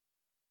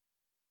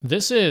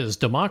This is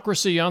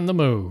Democracy on the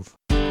Move.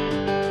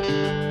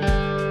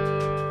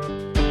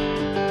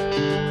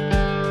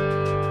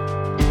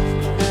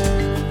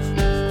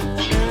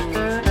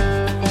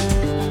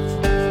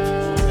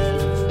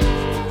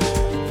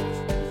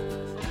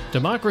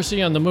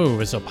 Democracy on the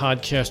Move is a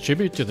podcast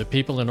tribute to the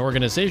people and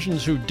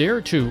organizations who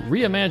dare to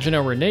reimagine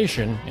our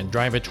nation and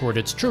drive it toward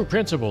its true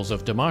principles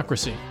of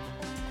democracy.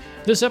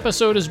 This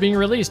episode is being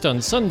released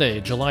on Sunday,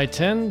 July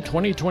 10,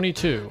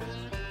 2022.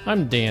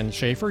 I'm Dan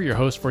Schaefer, your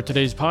host for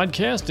today's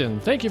podcast,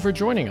 and thank you for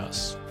joining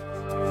us.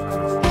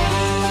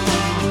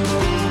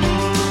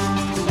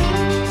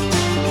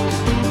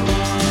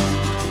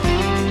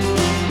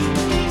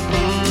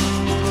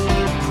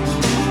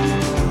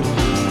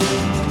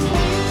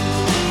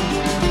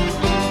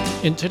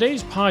 In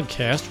today's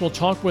podcast, we'll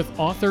talk with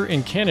author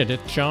and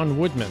candidate John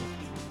Woodman.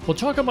 We'll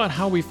talk about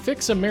how we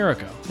fix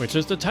America, which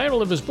is the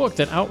title of his book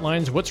that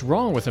outlines what's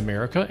wrong with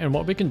America and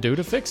what we can do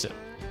to fix it.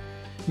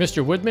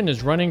 Mr. Woodman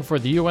is running for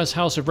the U.S.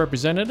 House of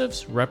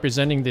Representatives,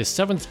 representing the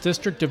 7th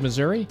District of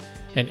Missouri,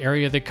 an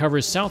area that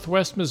covers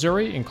southwest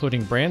Missouri,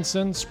 including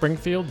Branson,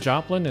 Springfield,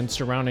 Joplin, and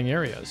surrounding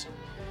areas.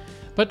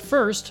 But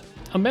first,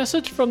 a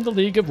message from the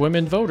League of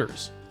Women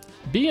Voters.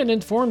 Be an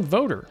informed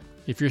voter.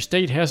 If your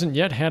state hasn't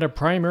yet had a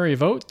primary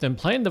vote, then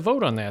plan to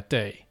vote on that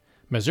day.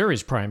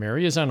 Missouri's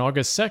primary is on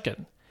August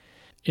 2nd.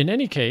 In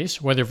any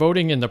case, whether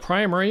voting in the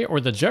primary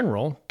or the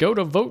general, go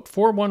to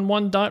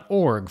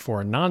vote411.org for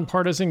a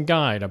nonpartisan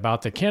guide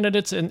about the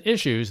candidates and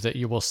issues that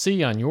you will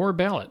see on your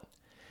ballot.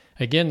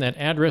 Again, that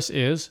address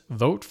is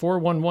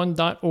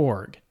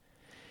vote411.org.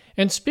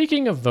 And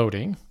speaking of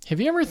voting, have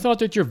you ever thought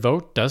that your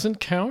vote doesn't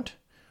count?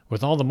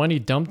 With all the money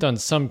dumped on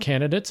some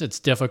candidates,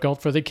 it's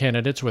difficult for the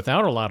candidates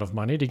without a lot of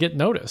money to get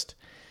noticed.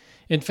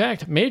 In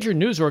fact, major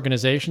news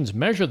organizations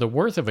measure the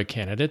worth of a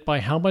candidate by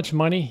how much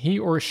money he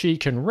or she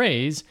can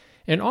raise,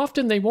 and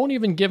often they won't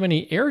even give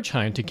any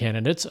airtime to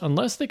candidates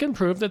unless they can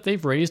prove that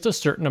they've raised a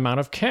certain amount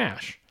of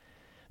cash.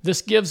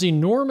 This gives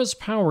enormous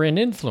power and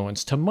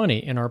influence to money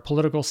in our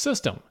political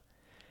system.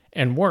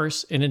 And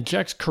worse, it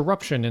injects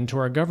corruption into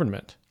our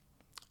government.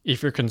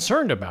 If you're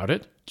concerned about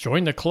it,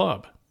 join the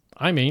club.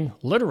 I mean,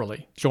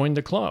 literally, join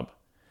the club.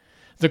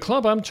 The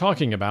club I'm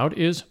talking about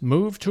is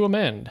Move to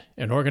Amend,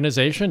 an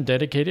organization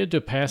dedicated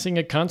to passing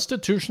a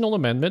constitutional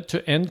amendment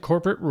to end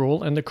corporate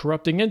rule and the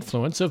corrupting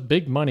influence of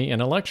big money in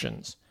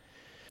elections.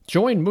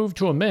 Join Move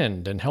to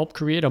Amend and help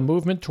create a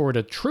movement toward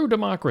a true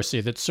democracy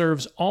that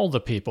serves all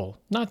the people,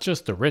 not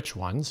just the rich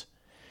ones.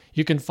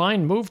 You can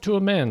find Move to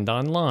Amend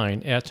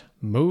online at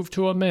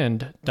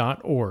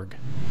movetoamend.org.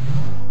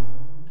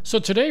 So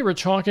today we're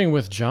talking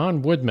with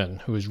John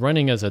Woodman, who is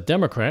running as a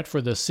Democrat for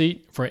a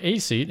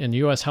seat in the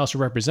U.S. House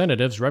of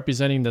Representatives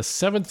representing the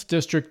 7th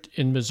District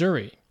in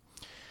Missouri.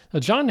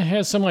 Now, John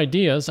has some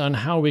ideas on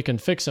how we can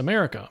fix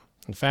America.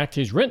 In fact,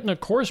 he's written a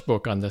course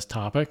book on this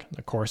topic.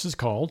 The course is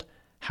called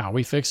How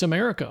We Fix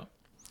America.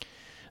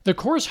 The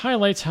course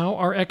highlights how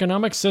our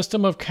economic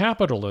system of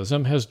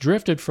capitalism has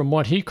drifted from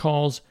what he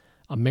calls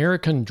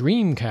American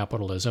dream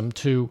capitalism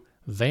to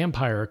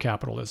vampire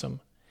capitalism.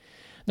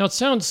 Now, it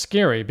sounds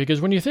scary because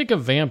when you think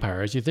of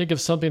vampires, you think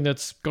of something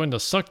that's going to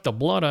suck the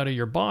blood out of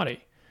your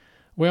body.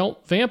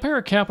 Well,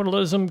 vampire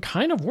capitalism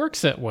kind of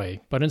works that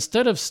way, but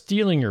instead of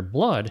stealing your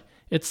blood,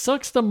 it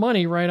sucks the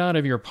money right out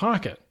of your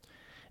pocket.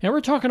 And we're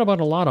talking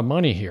about a lot of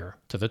money here,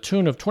 to the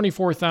tune of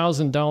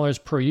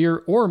 $24,000 per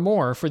year or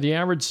more for the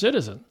average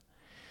citizen.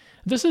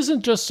 This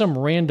isn't just some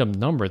random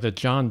number that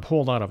John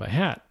pulled out of a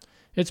hat.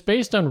 It's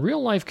based on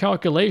real-life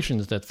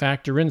calculations that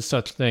factor in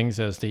such things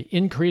as the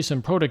increase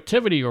in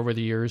productivity over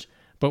the years,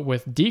 but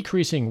with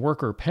decreasing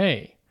worker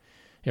pay.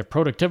 If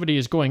productivity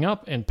is going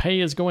up and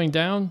pay is going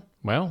down,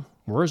 well,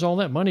 where's all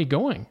that money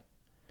going?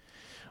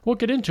 We'll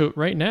get into it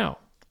right now.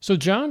 So,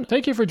 John,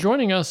 thank you for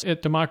joining us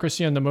at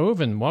Democracy on the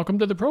Move, and welcome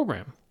to the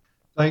program.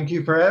 Thank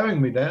you for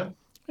having me, Dan.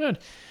 Good.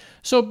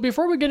 So,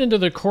 before we get into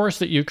the course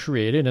that you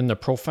created and the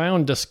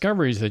profound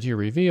discoveries that you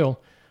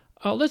reveal,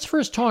 let's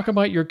first talk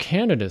about your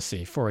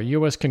candidacy for a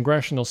U.S.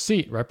 congressional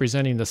seat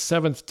representing the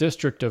 7th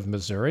District of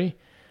Missouri.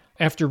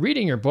 After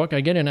reading your book,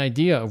 I get an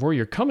idea of where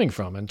you're coming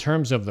from in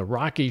terms of the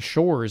rocky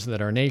shores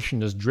that our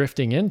nation is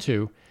drifting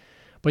into.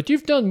 But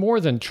you've done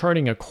more than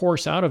charting a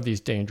course out of these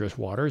dangerous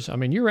waters. I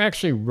mean, you're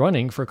actually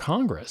running for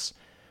Congress.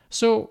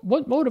 So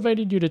what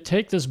motivated you to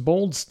take this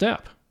bold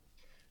step?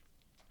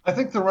 I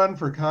think the run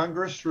for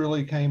Congress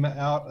really came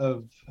out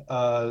of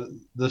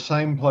the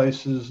same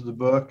place as the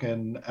book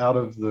and out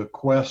of the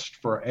quest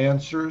for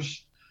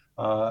answers.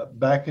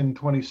 Back in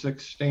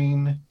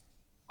 2016,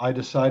 I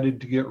decided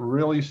to get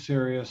really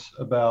serious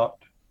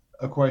about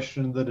a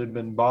question that had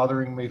been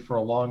bothering me for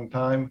a long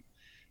time.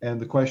 And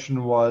the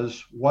question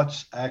was,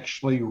 what's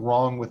actually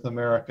wrong with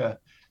America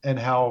and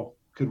how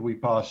could we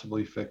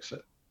possibly fix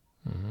it?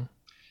 Mm-hmm.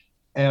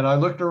 And I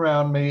looked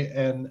around me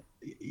and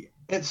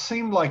it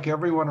seemed like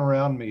everyone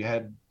around me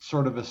had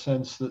sort of a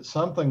sense that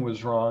something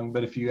was wrong.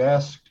 But if you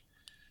asked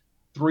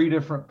 3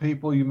 different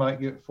people, you might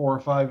get 4 or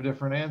 5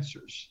 different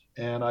answers.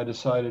 And I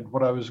decided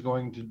what I was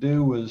going to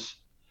do was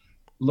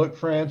look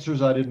for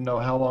answers. I didn't know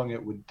how long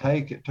it would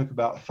take. It took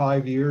about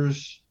 5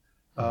 years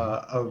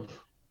of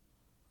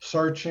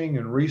searching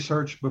and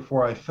research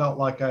before I felt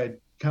like I'd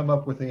come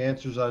up with the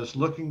answers I was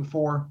looking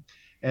for.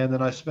 And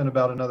then I spent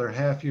about another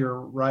half year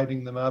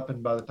writing them up.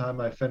 And by the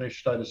time I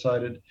finished, I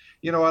decided,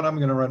 you know what, I'm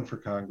going to run for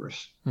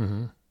Congress.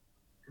 Mm-hmm.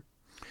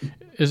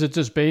 Is it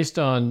just based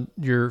on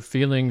your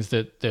feelings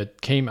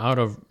that came out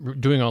of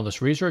doing all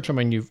this research? I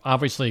mean, you've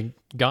obviously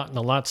gotten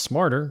a lot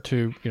smarter,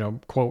 to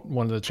quote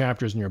one of the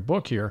chapters in your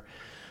book here,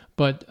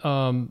 but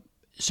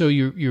so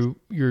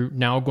you're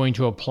now going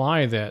to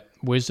apply that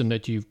wisdom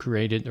that you've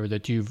created or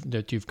that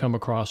you've come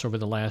across over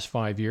the last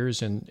 5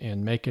 years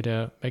and make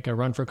a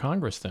run for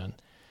Congress then.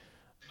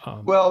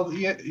 Well,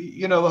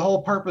 the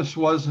whole purpose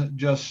wasn't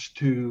just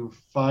to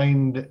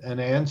find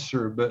an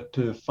answer, but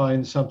to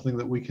find something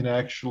that we can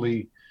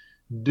actually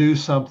do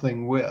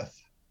something with.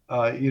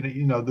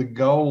 The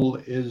goal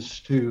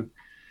is to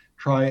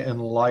try and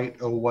light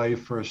a way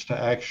for us to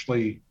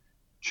actually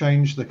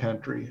change the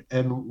country.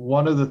 And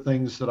one of the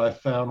things that I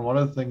found, one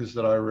of the things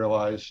that I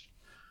realized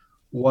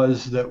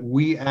was that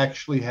we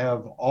actually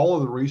have all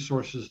of the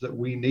resources that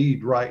we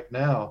need right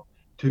now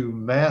to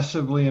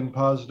massively and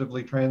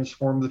positively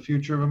transform the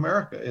future of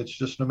America. It's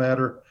just a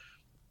matter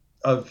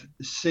of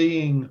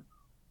seeing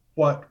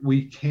what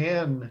we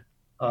can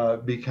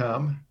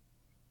become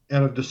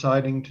and of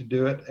deciding to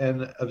do it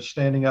and of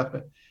standing up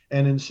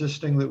and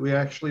insisting that we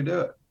actually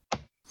do it.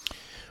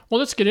 Well,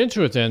 let's get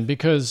into it then,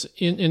 because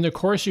in the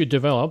course you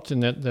developed,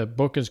 and that the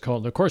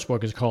course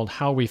book is called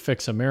How We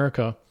Fix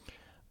America,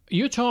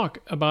 you talk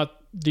about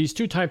these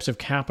two types of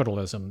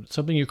capitalism,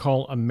 something you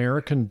call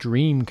American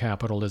dream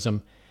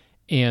capitalism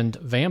and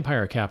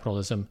vampire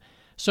capitalism.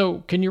 So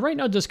can you right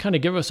now just kind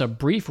of give us a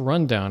brief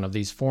rundown of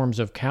these forms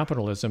of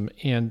capitalism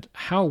and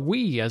how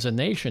we as a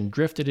nation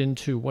drifted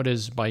into what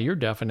is, by your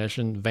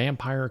definition,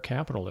 vampire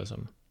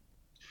capitalism?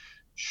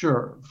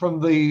 Sure.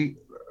 From the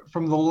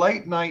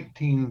late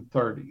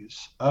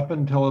 1930s up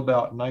until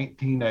about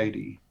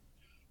 1980,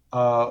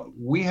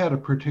 we had a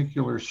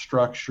particular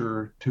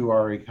structure to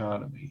our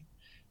economy.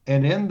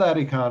 And in that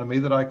economy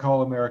that I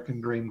call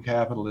American dream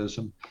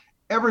capitalism,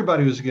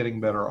 everybody was getting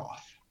better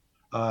off.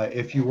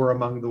 If you were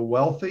among the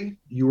wealthy,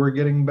 you were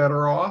getting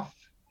better off.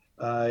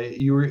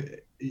 In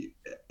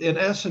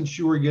essence,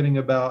 you were getting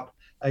about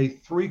a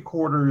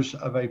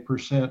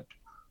 0.75%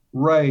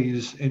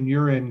 raise in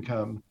your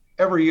income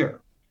every year.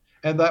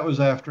 And that was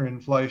after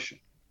inflation.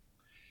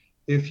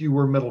 If you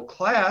were middle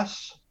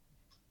class,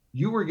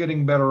 you were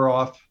getting better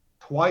off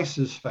twice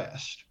as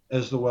fast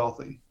as the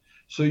wealthy.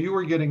 So you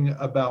were getting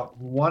about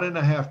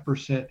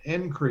 1.5%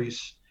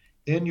 increase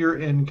in your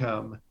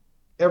income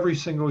every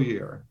single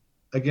year.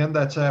 Again,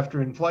 that's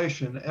after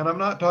inflation. And I'm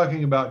not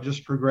talking about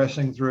just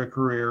progressing through a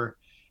career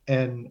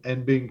and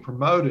being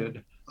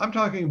promoted. I'm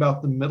talking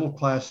about the middle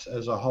class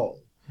as a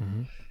whole.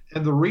 Mm-hmm.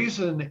 And the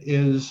reason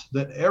is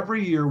that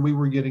every year we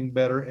were getting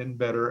better and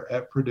better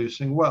at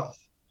producing wealth.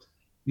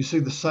 You see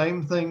the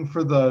same thing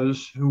for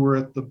those who were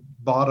at the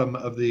bottom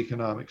of the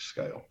economic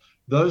scale.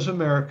 Those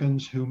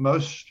Americans who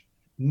most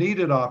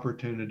needed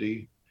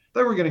opportunity,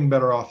 they were getting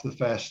better off the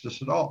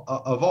fastest of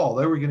all.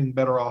 They were getting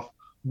better off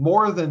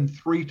more than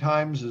 3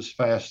 times as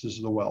fast as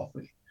the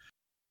wealthy.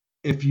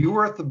 If you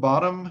were at the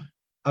bottom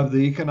of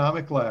the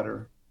economic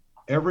ladder,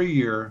 every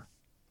year,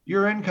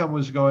 your income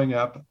was going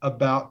up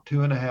about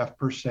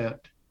 2.5%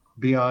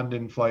 beyond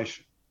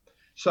inflation.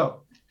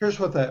 So here's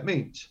what that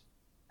means.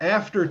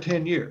 After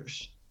 10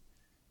 years,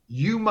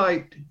 you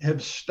might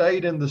have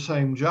stayed in the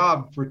same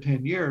job for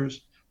 10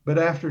 years, but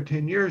after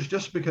 10 years,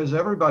 just because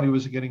everybody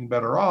was getting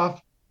better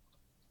off,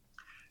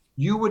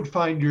 you would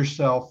find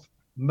yourself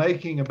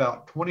making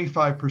about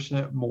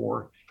 25%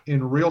 more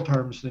in real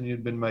terms than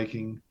you'd been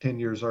making 10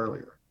 years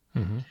earlier.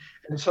 Mm-hmm.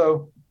 And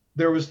so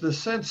there was this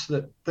sense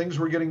that things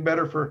were getting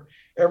better for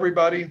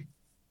everybody.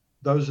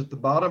 Those at the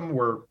bottom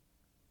were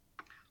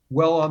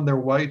well on their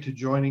way to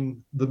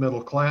joining the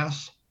middle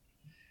class.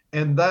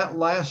 And that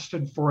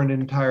lasted for an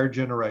entire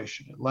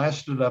generation. It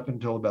lasted up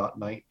until about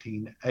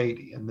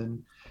 1980. And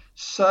then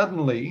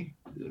suddenly,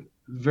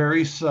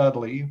 very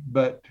subtly,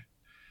 but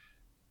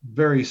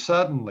very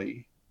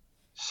suddenly,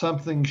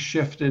 something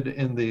shifted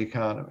in the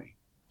economy.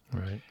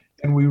 Right.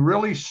 And we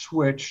really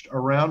switched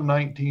around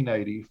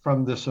 1980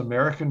 from this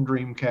American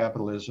dream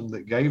capitalism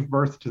that gave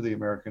birth to the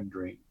American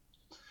dream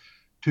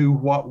to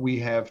what we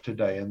have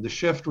today. And the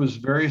shift was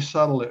very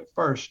subtle at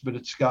first, but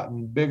it's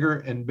gotten bigger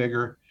and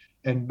bigger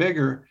and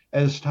bigger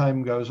as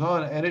time goes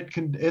on. And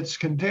it's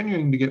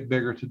continuing to get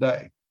bigger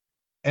today.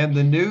 And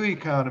the new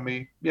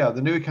economy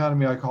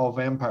I call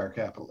vampire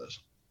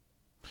capitalism.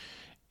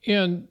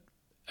 And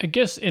I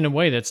guess in a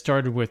way that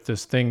started with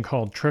this thing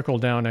called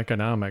trickle-down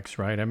economics,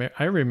 right? I mean,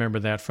 I remember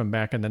that from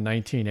back in the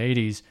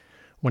 1980s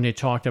when they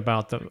talked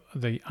about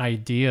the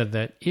idea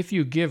that if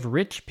you give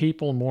rich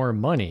people more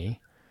money,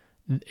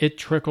 it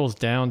trickles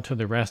down to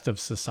the rest of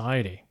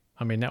society.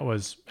 I mean, that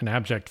was an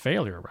abject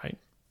failure, right?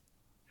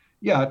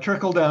 Yeah,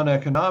 trickle-down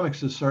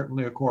economics is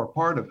certainly a core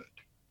part of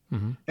it.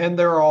 Mm-hmm. And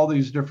there are all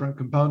these different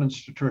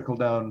components to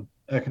trickle-down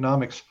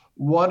economics.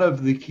 one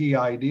of the key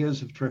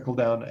ideas of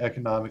trickle-down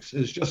economics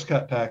is just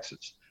cut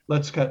taxes.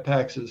 Let's cut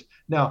taxes.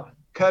 Now,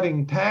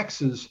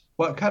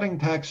 what cutting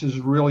taxes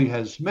really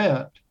has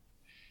meant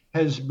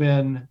has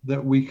been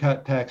that we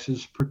cut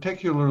taxes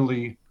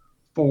particularly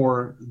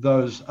for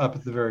those up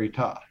at the very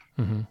top.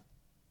 Mm-hmm.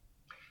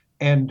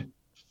 And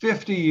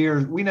 50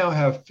 years, we now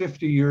have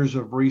 50 years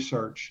of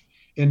research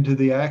into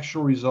the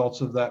actual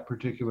results of that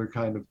particular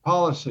kind of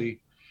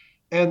policy.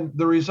 And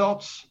the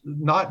results,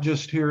 not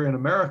just here in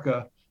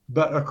America,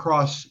 but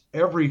across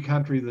every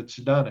country that's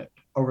done it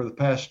over the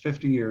past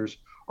 50 years,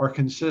 are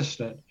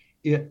consistent.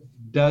 It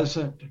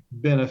doesn't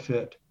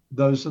benefit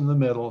those in the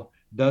middle,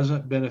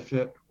 doesn't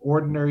benefit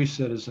ordinary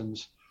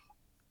citizens.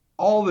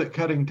 All that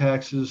cutting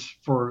taxes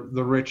for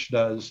the rich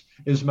does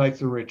is make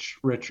the rich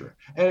richer.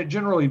 And it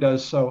generally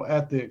does so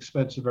at the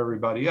expense of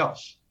everybody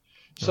else.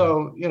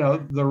 So,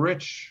 the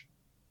rich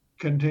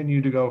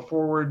continue to go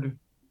forward.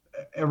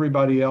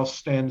 Everybody else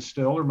stands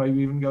still or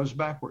maybe even goes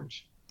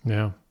backwards.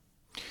 Yeah.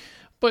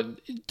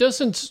 But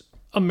doesn't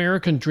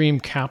American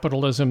dream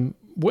capitalism,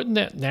 wouldn't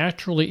that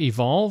naturally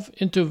evolve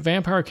into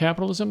vampire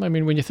capitalism? I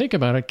mean, when you think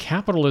about it,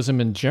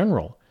 capitalism in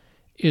general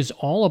is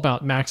all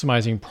about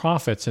maximizing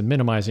profits and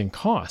minimizing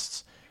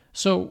costs.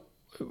 So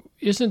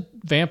isn't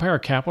vampire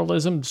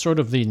capitalism sort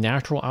of the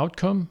natural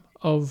outcome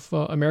of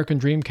American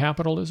dream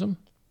capitalism?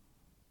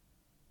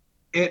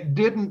 It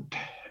didn't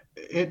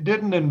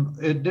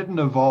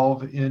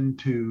evolve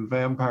into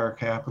vampire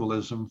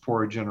capitalism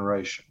for a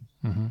generation.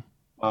 Mm-hmm.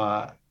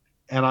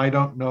 And I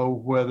don't know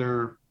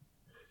whether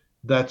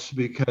that's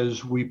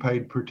because we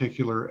paid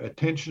particular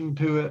attention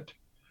to it.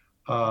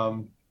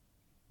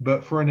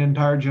 But for an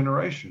entire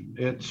generation,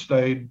 it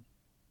stayed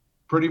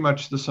pretty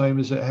much the same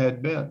as it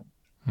had been.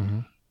 Mm-hmm.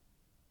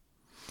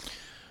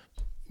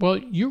 Well,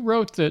 you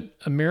wrote that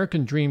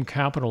American dream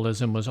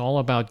capitalism was all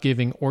about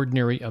giving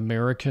ordinary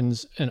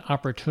Americans an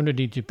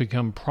opportunity to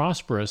become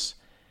prosperous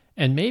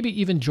and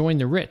maybe even join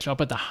the rich up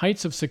at the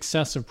heights of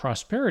success and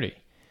prosperity.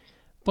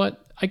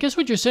 But I guess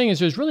what you're saying is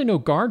there's really no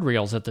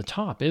guardrails at the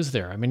top, is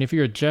there? I mean, if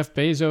you're a Jeff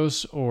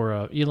Bezos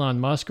or Elon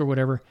Musk or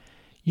whatever,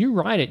 you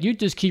ride it. You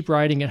just keep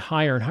riding it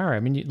higher and higher. I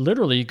mean,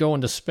 you go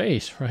into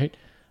space, right?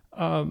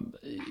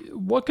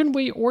 What can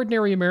we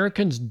ordinary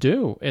Americans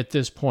do at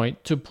this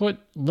point to put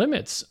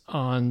limits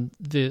on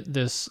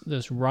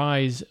this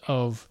rise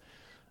of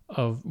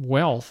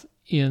wealth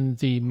in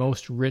the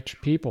most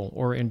rich people,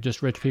 or in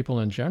just rich people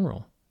in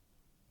general?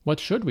 What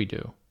should we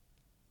do?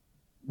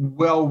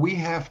 Well, we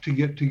have to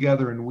get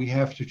together and we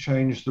have to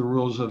change the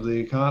rules of the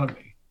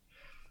economy.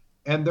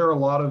 And there are a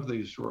lot of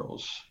these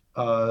rules.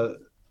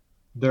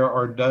 There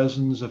are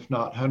dozens, if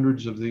not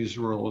hundreds, of these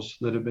rules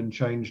that have been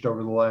changed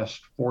over the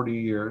last 40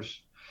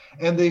 years.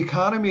 And the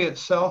economy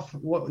itself,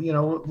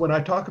 when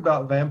I talk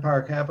about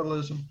vampire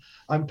capitalism,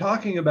 I'm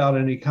talking about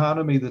an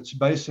economy that's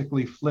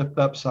basically flipped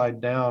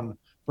upside down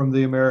from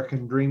the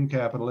American dream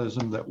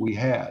capitalism that we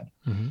had.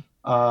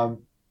 Mm-hmm.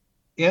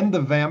 In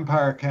the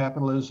vampire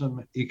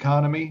capitalism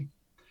economy,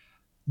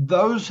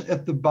 those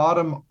at the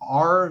bottom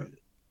are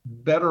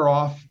better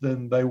off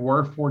than they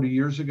were 40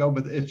 years ago,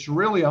 but it's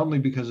really only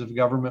because of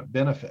government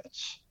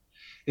benefits.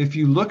 If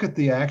you look at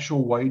the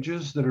actual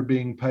wages that are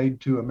being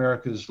paid to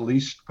America's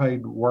least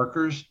paid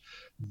workers,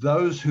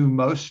 those who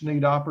most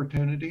need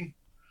opportunity,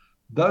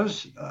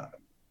 those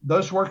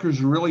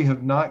workers really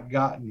have not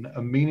gotten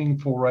a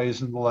meaningful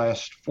raise in the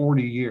last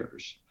 40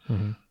 years.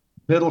 Mm-hmm.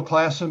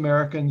 Middle-class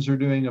Americans are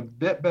doing a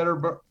bit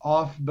better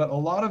off, but a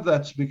lot of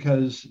that's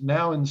because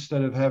now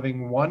instead of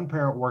having one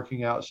parent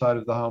working outside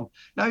of the home,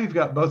 now you've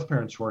got both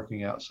parents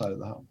working outside of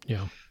the home.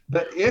 Yeah.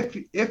 But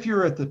if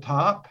you're at the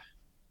top,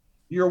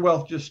 your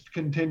wealth just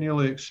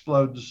continually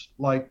explodes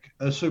like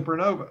a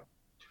supernova.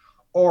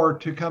 Or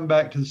to come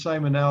back to the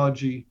same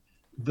analogy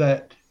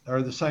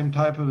or the same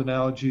type of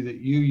analogy that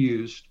you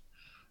used,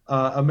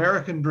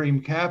 American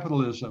dream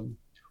capitalism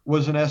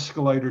was an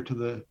escalator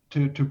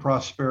to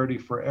prosperity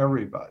for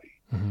everybody.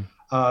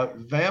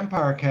 Mm-hmm.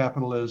 Vampire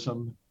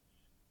capitalism,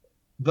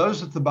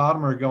 those at the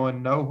bottom are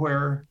going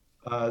nowhere.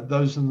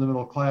 Those in the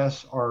middle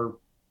class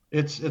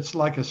it's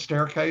like a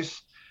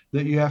staircase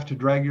that you have to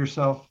drag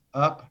yourself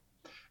up.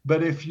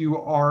 But if you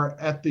are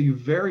at the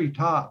very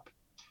top,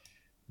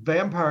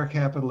 vampire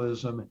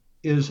capitalism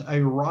is a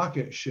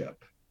rocket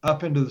ship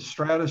up into the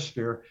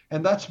stratosphere,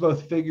 and that's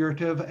both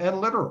figurative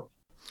and literal.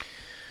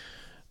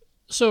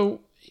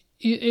 So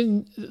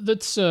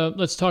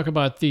let's talk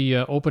about the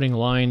opening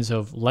lines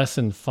of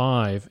Lesson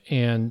 5,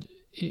 and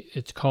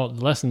it's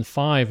called Lesson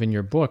 5 in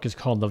your book is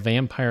called The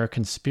Vampire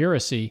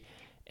Conspiracy,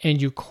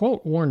 and you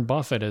quote Warren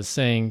Buffett as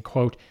saying,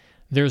 quote,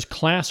 "There's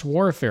class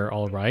warfare,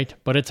 all right,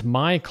 but it's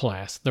my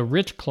class, the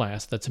rich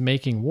class, that's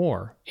making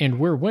war, and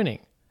we're winning."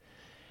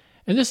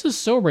 And this is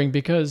sobering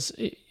because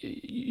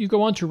you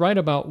go on to write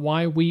about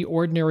why we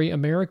ordinary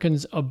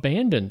Americans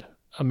abandoned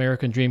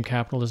American dream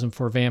capitalism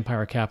for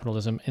vampire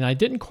capitalism. And I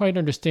didn't quite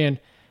understand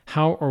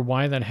how or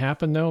why that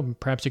happened, though.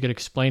 Perhaps you could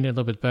explain it a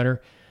little bit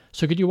better.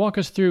 So could you walk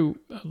us through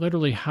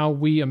literally how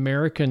we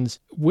Americans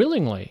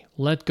willingly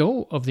let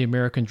go of the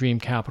American dream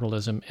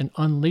capitalism and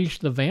unleash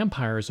the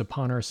vampires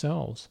upon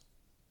ourselves?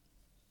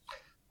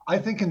 I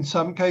think in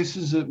some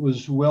cases it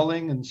was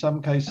willing, in some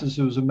cases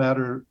it was a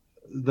matter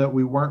that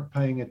we weren't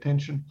paying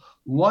attention.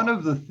 One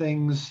of the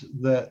things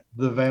that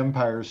the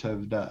vampires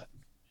have done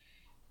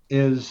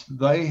is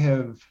they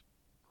have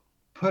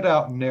put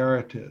out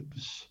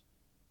narratives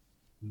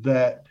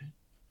that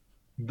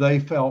they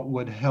felt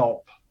would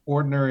help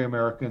ordinary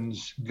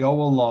Americans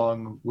go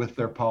along with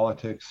their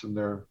politics and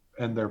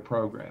their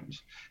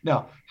programs.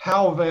 Now,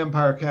 how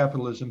vampire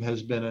capitalism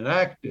has been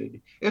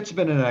enacted, it's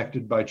been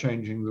enacted by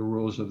changing the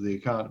rules of the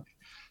economy.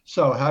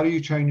 So how do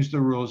you change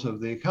the rules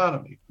of the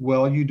economy?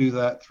 Well, you do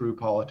that through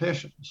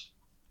politicians.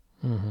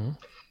 Mm-hmm.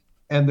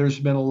 And there's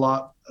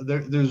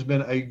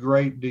been a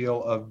great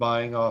deal of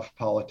buying off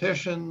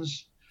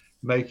politicians,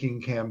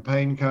 making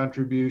campaign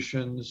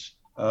contributions,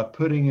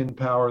 putting in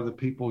power the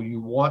people you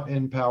want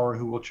in power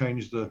who will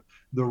change the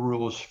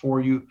rules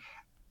for you.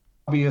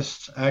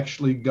 Lobbyists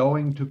actually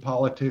going to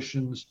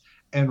politicians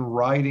and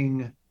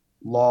writing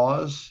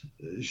laws,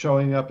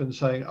 showing up and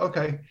saying,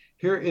 okay,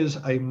 here is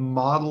a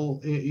model,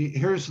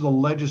 here's the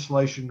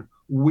legislation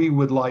we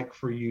would like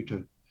for you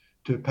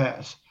to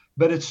pass.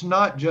 But it's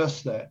not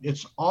just that.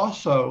 It's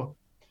also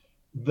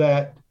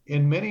that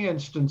in many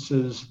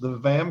instances, the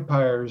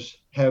vampires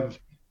have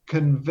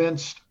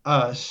convinced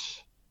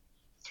us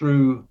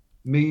through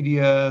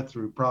media,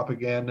 through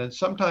propaganda, and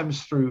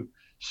sometimes through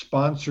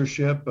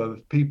sponsorship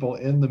of people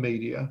in the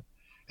media,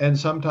 and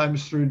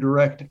sometimes through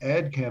direct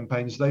ad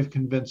campaigns, they've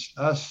convinced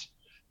us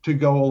to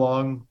go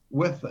along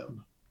with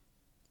them.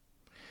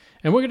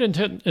 And we'll get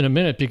into it in a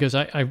minute, because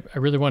I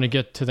really want to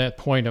get to that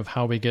point of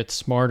how we get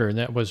smarter. And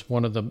that was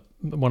one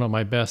of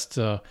my best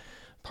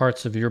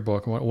parts of your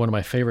book, one of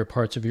my favorite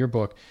parts of your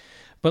book.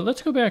 But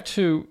let's go back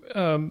to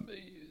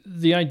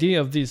the idea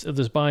of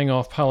this buying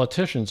off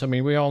politicians. I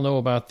mean, we all know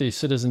about the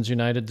Citizens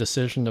United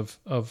decision of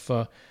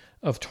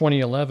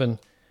 2011.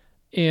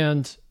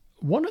 And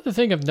one other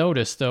thing I've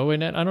noticed, though,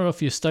 and I don't know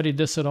if you studied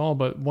this at all,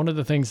 but one of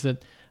the things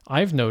that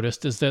I've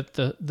noticed is that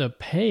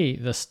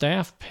the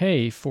staff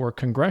pay for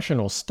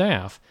congressional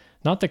staff,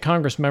 not the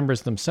Congress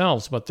members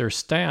themselves, but their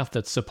staff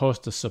that's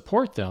supposed to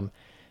support them,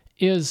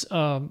 is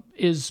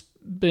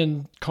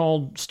been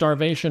called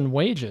starvation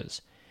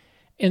wages.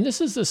 And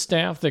this is the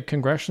staff that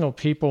congressional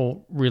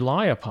people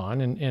rely upon.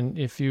 And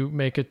if you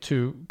make it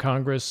to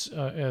Congress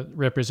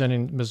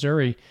representing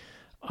Missouri,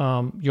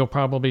 you'll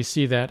probably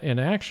see that in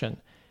action.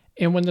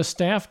 And when the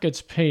staff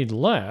gets paid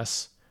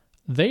less,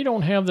 they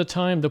don't have the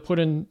time to put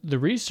in the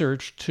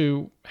research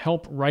to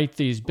help write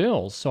these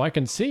bills. So I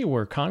can see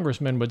where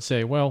congressmen would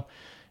say, well,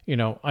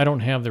 I don't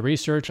have the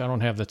research, I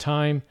don't have the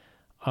time,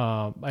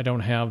 I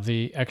don't have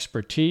the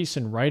expertise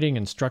in writing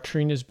and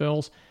structuring these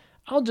bills.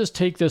 I'll just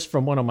take this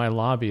from one of my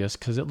lobbyists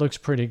because it looks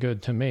pretty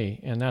good to me,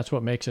 and that's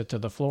what makes it to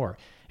the floor.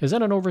 Is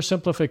that an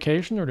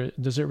oversimplification, or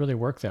does it really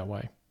work that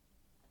way?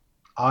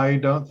 I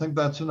don't think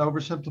that's an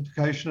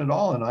oversimplification at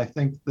all, and I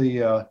think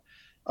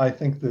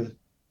the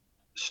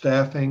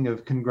staffing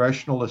of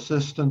congressional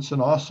assistants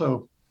and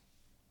also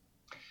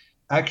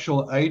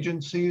actual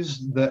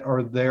agencies that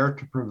are there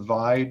to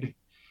provide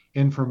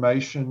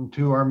information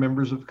to our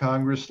members of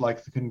Congress,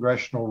 like the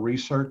Congressional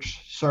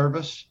Research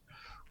Service,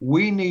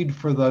 we need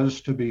for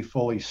those to be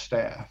fully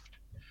staffed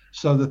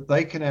so that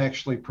they can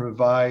actually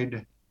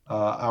provide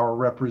our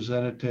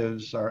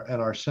representatives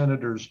and our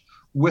senators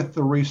with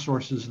the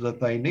resources that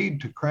they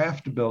need to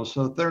craft bills,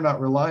 so that they're not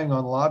relying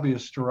on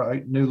lobbyists to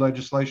write new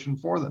legislation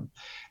for them.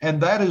 And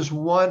that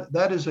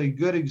is a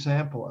good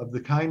example of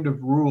the kind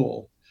of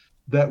rule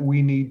that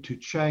we need to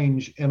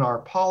change in our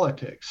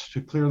politics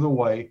to clear the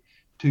way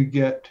to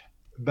get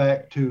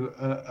back to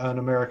an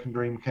American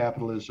dream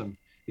capitalism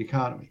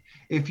economy.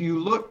 If you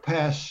look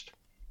past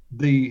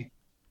the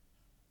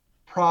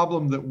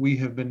problem that we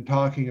have been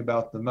talking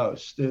about the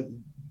most,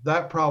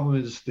 that problem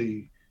is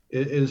the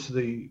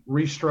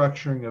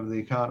restructuring of the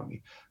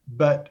economy.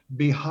 But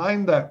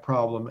behind that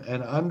problem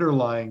and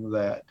underlying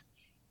that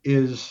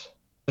is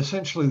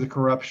essentially the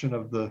corruption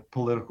of the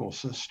political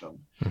system,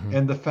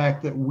 and the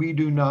fact that we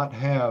do not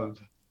have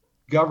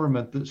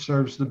government that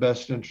serves the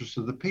best interest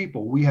of the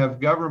people. We have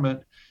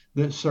government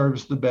that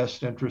serves the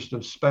best interest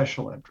of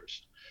special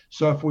interest.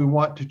 So if we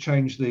want to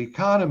change the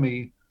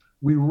economy,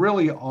 we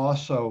really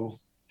also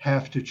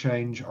have to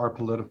change our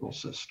political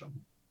system.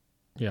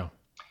 Yeah.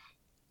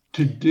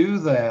 To do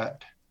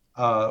that,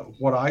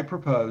 what I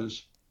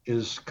propose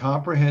is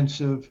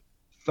comprehensive,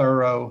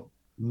 thorough,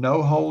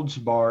 no holds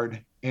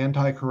barred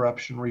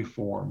anti-corruption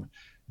reform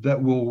that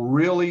will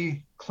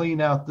really clean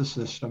out the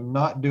system,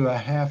 not do a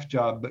half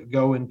job, but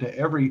go into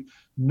every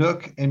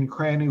nook and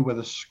cranny with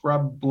a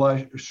scrub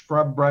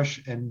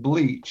brush and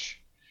bleach,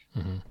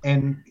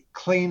 and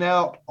clean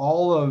out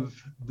all of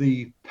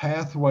the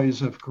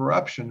pathways of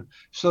corruption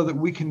so that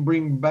we can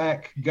bring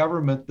back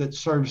government that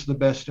serves the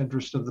best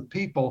interest of the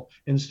people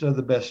instead of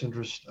the best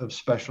interest of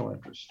special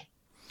interest.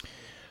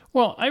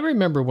 Well, I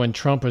remember when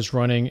Trump was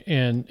running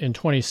in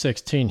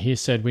 2016, he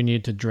said we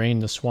need to drain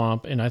the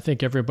swamp, and I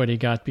think everybody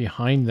got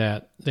behind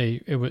that.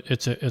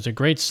 It's a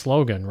great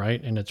slogan,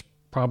 right? And it's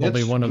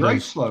probably one of those.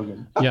 It's a great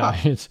slogan.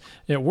 Yeah,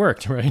 it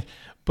worked, right?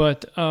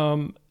 But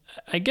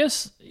I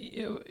guess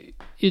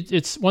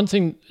it's one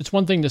thing. It's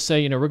one thing to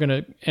say, we're going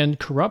to end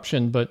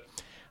corruption, but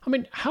I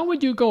mean, how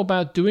would you go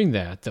about doing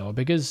that, though?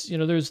 Because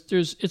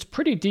it's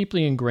pretty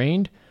deeply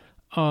ingrained.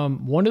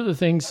 One of the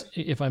things,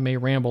 if I may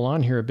ramble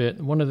on here a bit,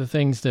 one of the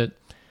things that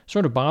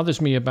sort of bothers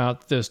me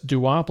about this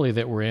duopoly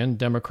that we're in,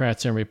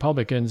 Democrats and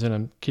Republicans, and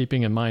I'm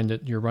keeping in mind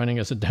that you're running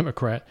as a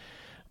Democrat,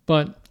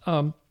 but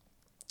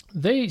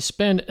they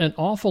spend an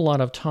awful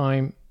lot of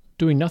time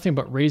doing nothing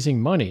but raising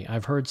money.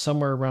 I've heard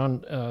somewhere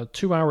around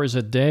 2 hours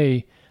a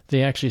day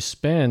they actually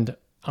spend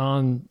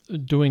on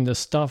doing the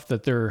stuff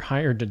that they're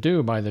hired to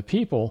do by the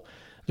people.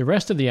 The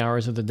rest of the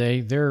hours of the day,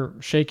 they're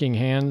shaking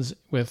hands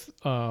with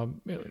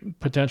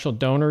potential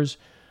donors,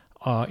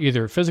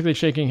 either physically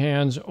shaking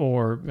hands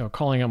or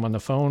calling them on the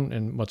phone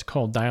and what's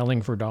called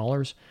dialing for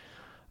dollars.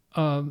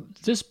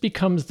 This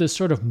becomes this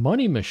sort of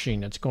money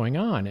machine that's going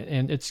on,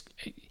 and it's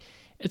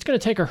going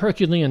to take a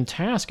Herculean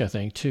task, I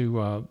think,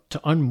 to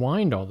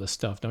unwind all this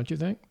stuff, don't you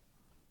think?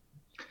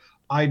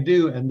 I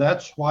do, and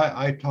that's why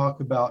I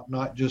talk about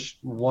not just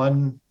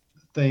one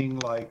thing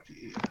like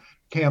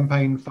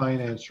campaign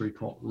finance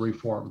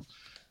reform.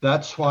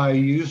 That's why I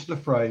use the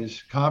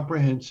phrase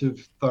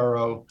comprehensive,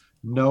 thorough,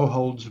 no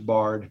holds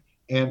barred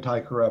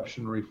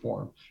anti-corruption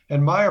reform.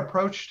 And my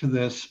approach to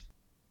this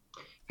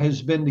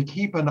has been to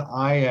keep an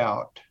eye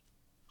out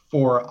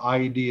for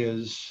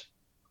ideas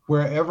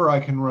wherever I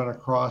can run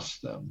across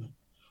them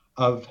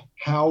of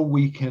how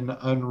we can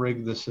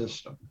unrig the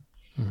system.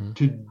 Mm-hmm.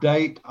 To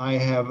date, I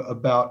have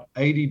about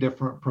 80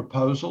 different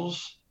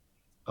proposals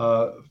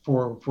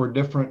for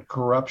different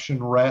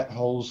corruption rat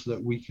holes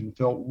that we can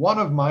fill. One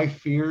of my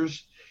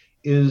fears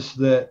is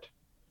that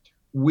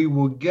we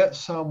will get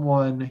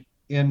someone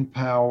in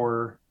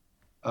power,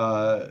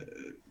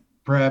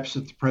 perhaps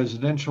at the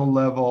presidential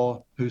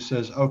level, who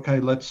says,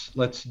 okay,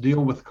 let's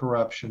deal with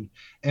corruption,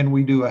 and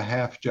we do a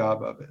half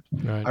job of it.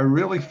 Right. I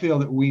really feel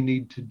that we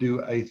need to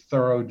do a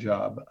thorough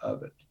job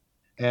of it.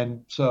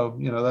 And so,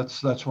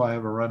 that's why I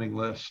have a running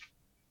list.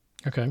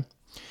 Okay.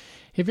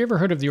 Have you ever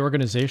heard of the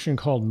organization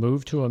called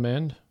Move to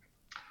Amend?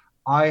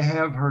 I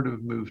have heard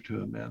of Move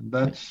to Amend.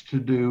 That's to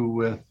do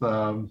with,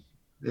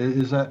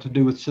 is that to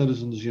do with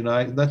Citizens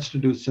United? That's to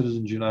do with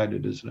Citizens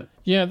United, isn't it?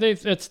 Yeah,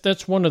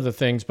 that's one of the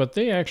things. But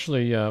they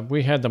actually,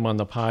 we had them on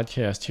the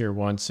podcast here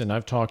once, and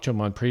I've talked to them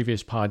on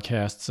previous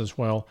podcasts as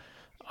well.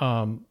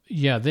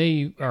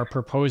 They are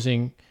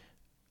proposing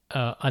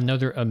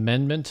another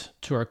amendment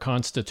to our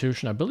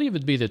Constitution. I believe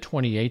it'd be the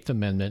 28th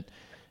Amendment,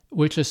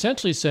 which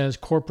essentially says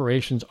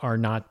corporations are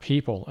not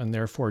people and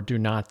therefore do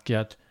not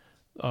get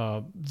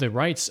the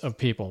rights of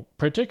people,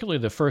 particularly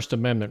the First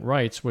Amendment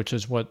rights, which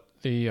is what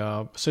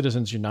the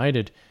Citizens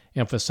United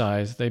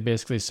emphasized. They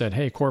basically said,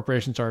 hey,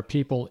 corporations are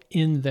people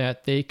in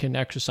that they can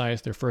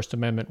exercise their First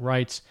Amendment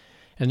rights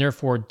and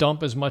therefore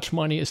dump as much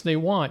money as they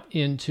want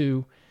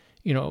into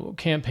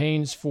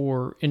campaigns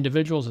for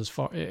individuals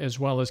as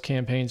well as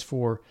campaigns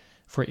for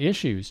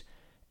issues.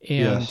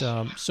 And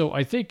yes. So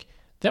I think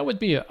that would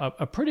be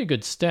a pretty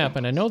good step.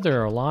 And I know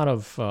there are a lot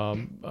of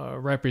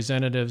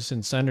representatives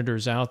and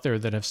senators out there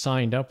that have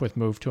signed up with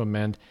Move to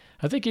Amend.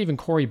 I think even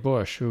Cori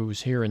Bush,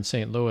 who's here in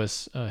St.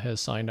 Louis, has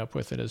signed up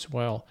with it as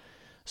well.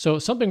 So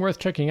something worth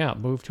checking out,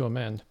 Move to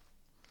Amend.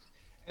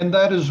 And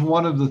that is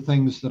one of the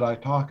things that I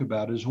talk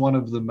about, is one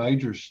of the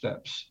major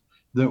steps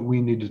that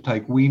we need to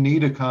take. We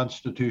need a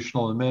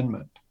constitutional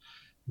amendment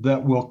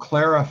that will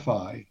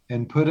clarify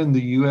and put in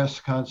the U.S.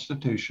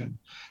 Constitution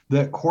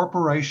that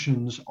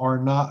corporations are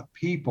not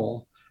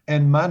people,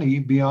 and money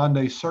beyond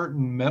a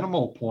certain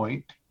minimal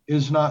point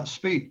is not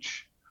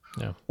speech.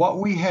 Yeah. What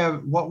we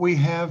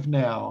have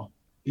now,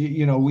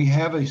 we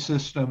have a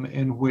system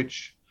in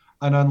which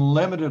an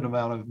unlimited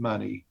amount of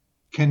money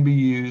can be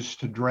used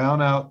to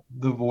drown out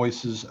the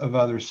voices of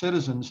other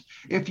citizens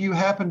if you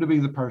happen to be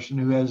the person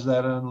who has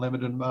that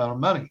unlimited amount of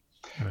money.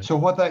 Right. So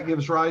what that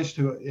gives rise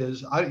to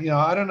is, I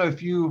don't know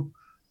if you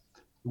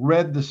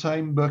read the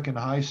same book in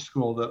high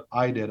school that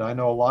I did. I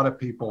know a lot of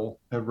people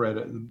have read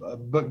it. A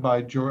book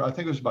by George, I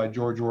think it was by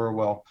George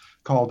Orwell,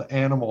 called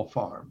Animal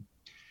Farm.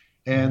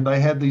 And they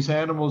had these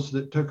animals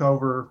that took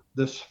over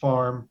this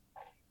farm.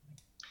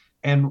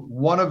 And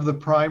one of the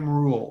prime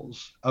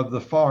rules of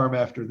the farm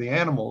after the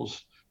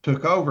animals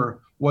took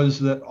over was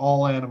that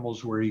all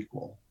animals were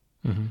equal.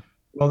 Mm-hmm.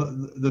 Well,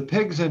 the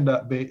pigs ended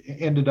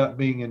up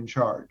being in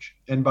charge.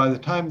 And by the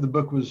time the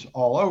book was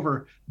all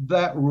over,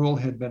 that rule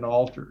had been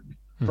altered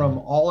from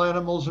all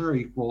animals are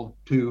equal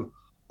to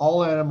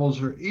all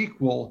animals are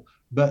equal,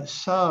 but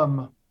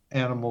some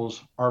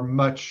animals are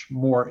much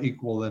more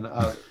equal than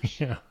others.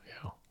 Yeah.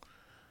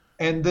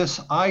 And this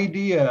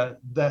idea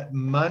that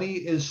money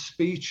is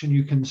speech and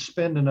you can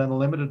spend an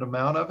unlimited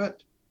amount of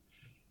it,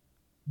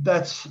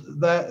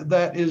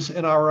 that is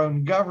in our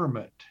own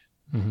government,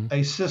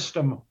 a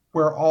system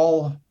where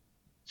all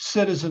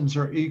citizens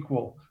are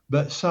equal,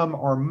 but some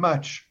are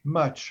much,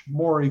 much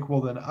more equal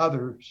than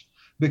others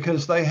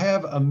because they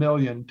have $1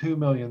 million, $2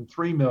 million,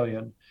 $3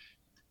 million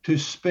to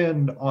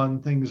spend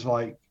on things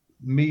like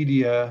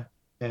media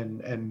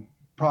and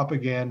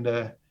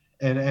propaganda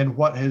and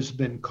what has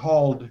been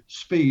called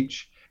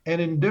speech. And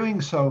in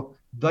doing so,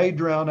 they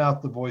drown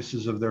out the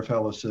voices of their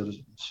fellow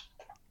citizens.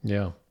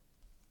 Yeah.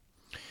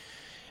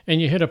 And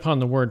you hit upon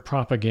the word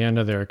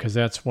propaganda there, because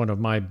that's one of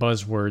my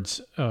buzzwords.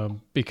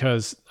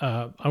 Because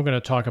I'm going to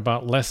talk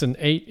about lesson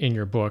 8 in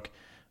your book,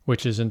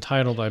 which is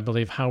entitled, I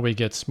believe, How We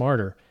Get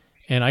Smarter.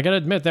 And I got to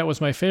admit, that was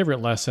my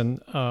favorite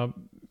lesson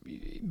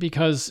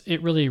because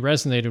it really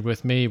resonated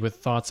with me with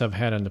thoughts I've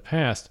had in the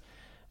past.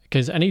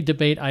 Because any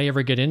debate I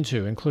ever get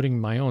into, including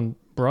my own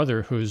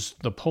brother, who's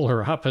the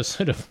polar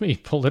opposite of me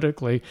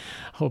politically,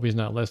 hope he's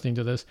not listening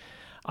to this,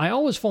 I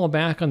always fall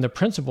back on the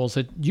principles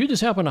that you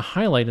just happen to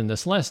highlight in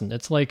this lesson.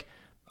 It's like,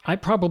 I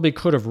probably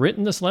could have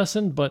written this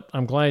lesson, but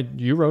I'm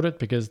glad you wrote it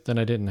because then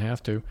I didn't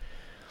have to.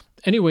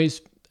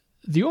 Anyways,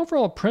 the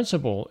overall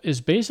principle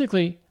is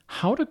basically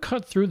how to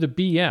cut through the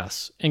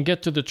BS and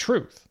get to the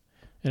truth.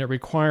 And it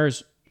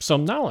requires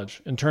some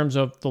knowledge in terms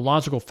of the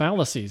logical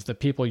fallacies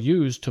that people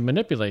use to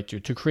manipulate you,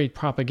 to create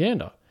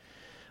propaganda.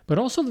 But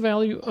also the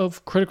value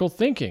of critical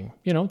thinking,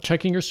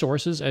 checking your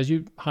sources as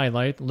you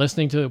highlight,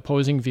 listening to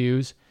opposing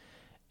views,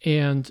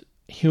 and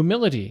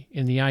humility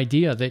in the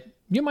idea that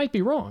you might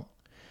be wrong.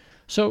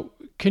 So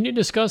can you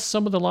discuss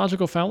some of the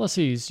logical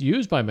fallacies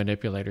used by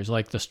manipulators,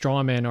 like the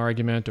straw man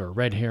argument or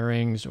red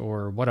herrings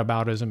or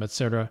whataboutism,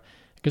 etc.?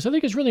 Because I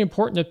think it's really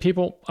important that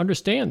people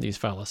understand these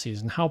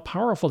fallacies and how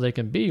powerful they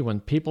can be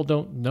when people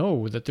don't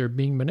know that they're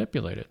being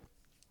manipulated.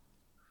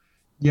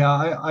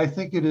 Yeah, I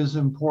think it is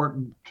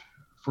important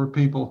for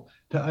people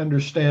to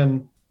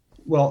understand,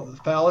 well,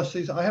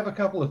 fallacies. I have a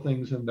couple of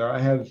things in there. I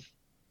have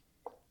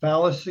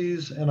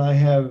fallacies and I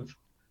have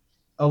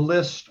a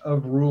list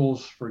of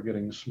rules for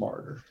getting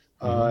smarter.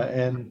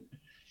 And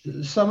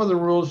some of the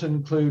rules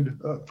include,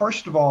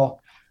 first of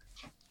all,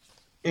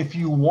 if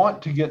you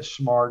want to get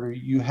smarter,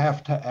 you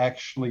have to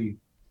actually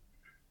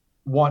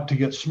want to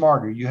get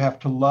smarter. You have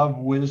to love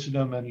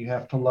wisdom and you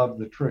have to love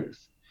the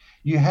truth.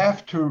 You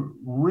have to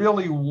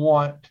really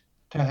want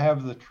to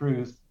have the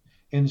truth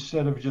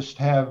instead of just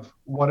have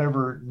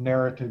whatever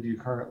narrative you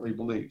currently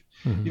believe.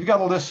 You've got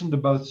to listen to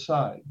both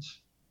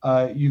sides.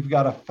 You've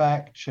got to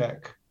fact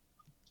check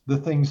the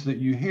things that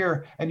you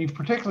hear, and you've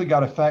particularly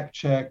got to fact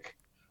check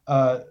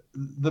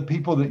the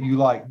people that you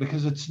like,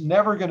 because it's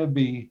never going to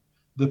be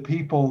the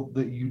people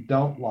that you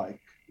don't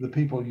like, the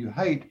people you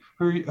hate,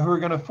 who are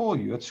going to fool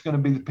you. It's going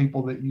to be the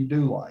people that you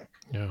do like.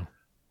 Yeah,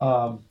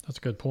 that's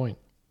a good point.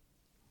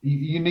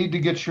 You need to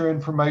get your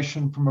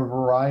information from a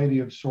variety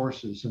of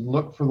sources and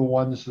look for the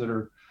ones that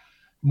are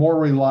more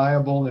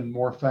reliable and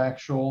more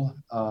factual.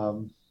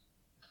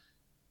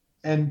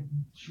 And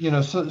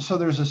so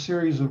there's a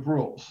series of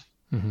rules.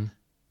 Okay.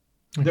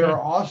 There are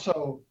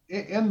also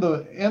in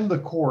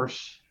the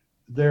course,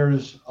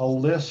 there's a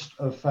list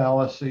of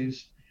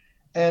fallacies,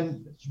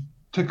 and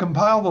to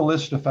compile the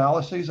list of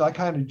fallacies, I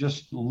kind of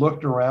just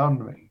looked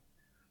around me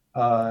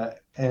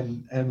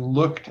and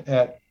looked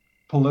at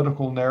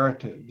political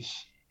narratives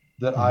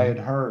that I had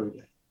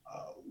heard.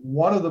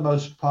 One of the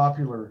most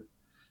popular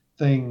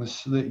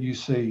things that you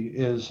see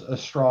is a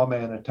straw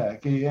man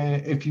attack.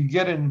 If you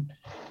get in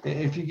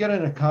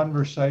a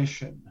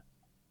conversation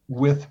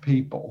with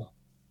people,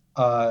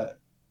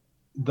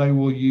 they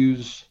will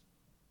use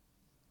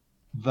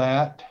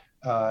that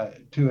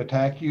to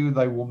attack you.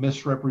 They will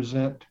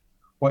misrepresent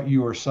what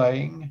you are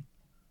saying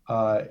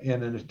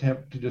in an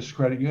attempt to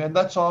discredit you, and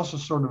that's also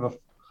sort of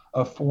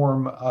a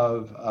form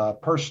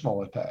of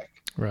personal attack.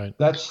 Right.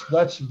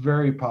 That's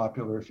very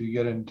popular if you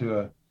get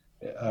into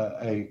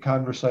a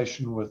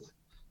conversation with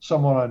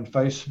someone on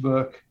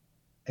Facebook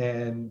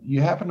and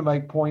you happen to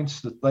make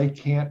points that they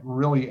can't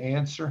really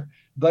answer.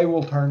 They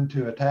will turn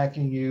to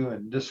attacking you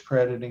and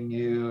discrediting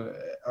you,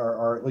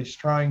 or at least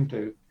trying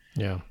to.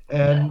 Yeah.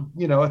 And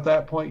at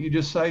that point, you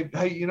just say,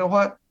 "Hey, you know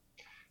what?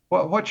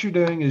 What you're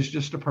doing is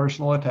just a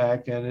personal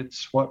attack, and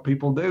it's what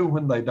people do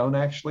when they don't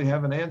actually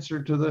have an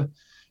answer to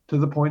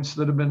the points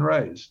that have been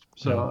raised."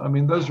 So, I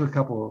mean, those are a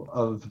couple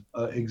of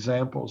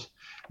examples.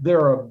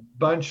 There are a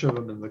bunch of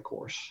them in the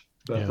course,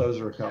 but those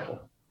are a couple.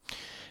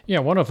 Yeah,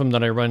 one of them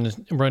that I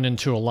run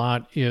into a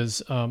lot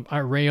is I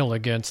rail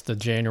against the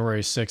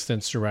January 6th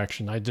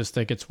insurrection. I just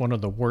think it's one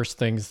of the worst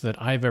things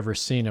that I've ever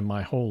seen in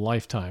my whole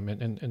lifetime,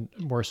 and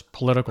worst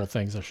political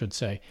things, I should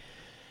say.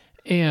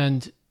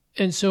 And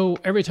so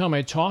every time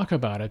I talk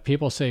about it,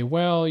 people say,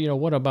 "Well,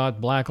 what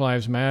about Black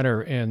Lives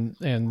Matter and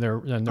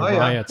the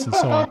riots and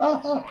so on?"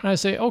 And I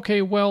say,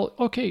 "Okay,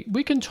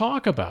 we can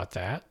talk about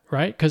that,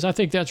 right? Because I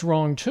think that's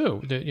wrong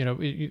too.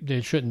 That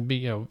they shouldn't be,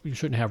 you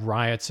shouldn't have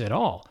riots at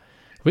all.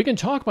 We can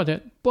talk about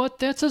that, but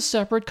that's a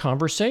separate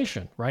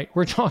conversation, right?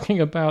 We're talking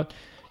about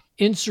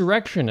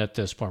insurrection at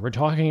this point. We're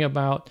talking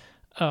about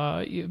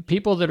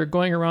people that are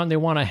going around, they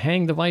want to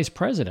hang the vice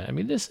president. I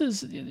mean,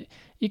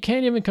 you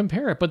can't even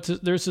compare it, but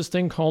there's this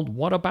thing called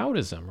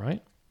whataboutism,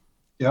 right?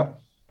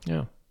 Yep.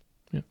 Yeah.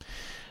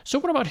 So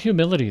what about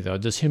humility, though?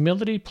 Does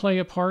humility play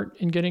a part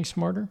in getting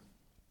smarter?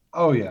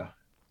 Oh, yeah.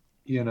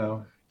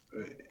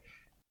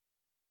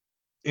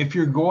 If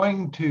you're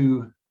going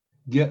to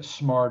get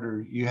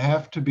smarter, you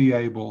have to be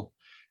able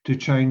to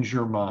change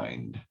your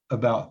mind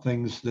about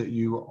things that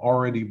you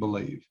already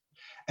believe.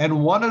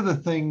 And one of the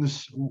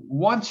things,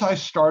 once I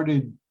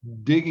started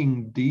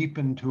digging deep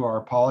into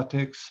our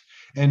politics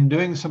and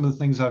doing some of the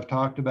things I've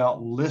talked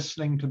about,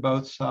 listening to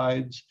both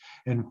sides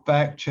and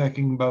fact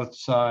checking both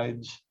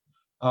sides,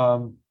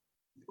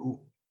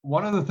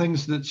 one of the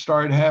things that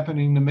started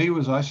happening to me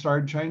was I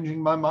started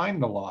changing my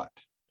mind a lot.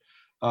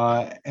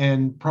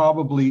 And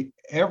probably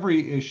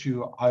every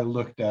issue I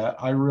looked at,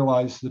 I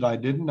realized that I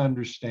didn't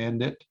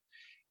understand it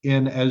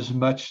in as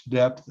much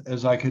depth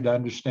as I could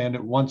understand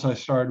it once I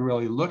started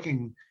really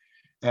looking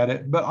at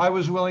it. But I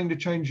was willing to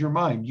change your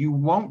mind. You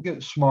won't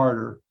get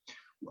smarter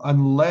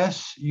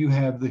unless you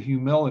have the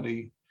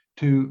humility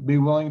to be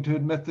willing to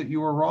admit that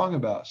you were wrong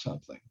about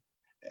something.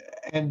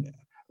 And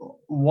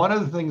one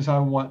of the things I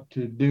want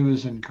to do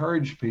is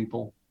encourage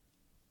people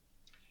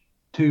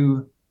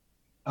to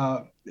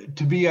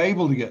be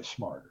able to get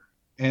smarter.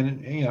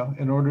 And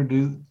in order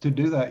to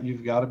do that,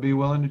 you've got to be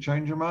willing to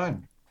change your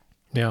mind.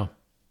 Yeah.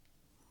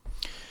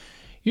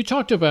 You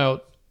talked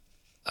about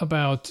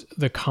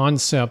the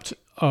concept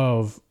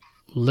of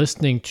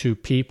listening to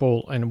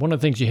people, and one of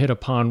the things you hit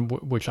upon,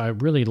 which I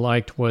really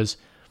liked, was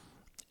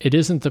it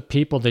isn't the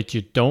people that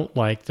you don't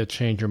like that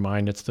change your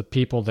mind, it's the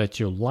people that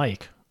you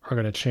like are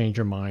going to change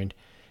your mind.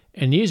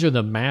 And these are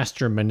the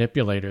master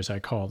manipulators, I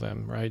call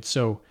them, right?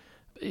 So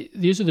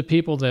these are the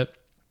people that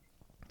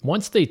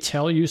once they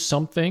tell you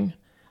something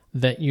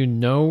that you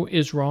know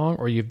is wrong,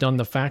 or you've done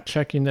the fact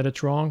checking that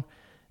it's wrong,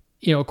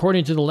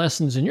 according to the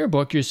lessons in your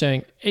book, you're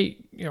saying, hey,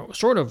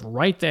 sort of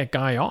write that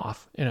guy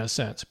off in a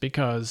sense,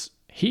 because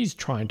he's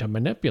trying to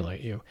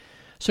manipulate you.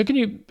 So can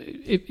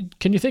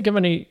you think of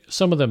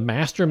some of the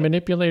master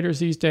manipulators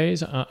these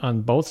days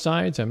on both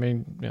sides? I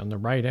mean, on the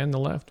right and the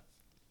left?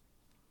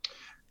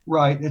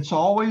 Right. It's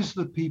always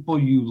the people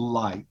you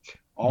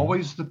like,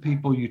 always the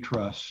people you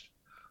trust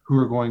who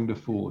are going to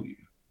fool you.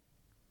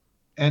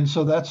 And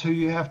so that's who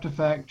you have to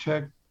fact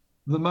check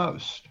the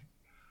most.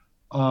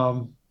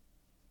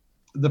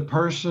 The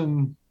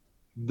person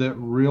that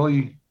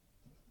really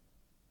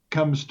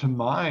comes to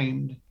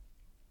mind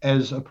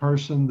as a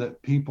person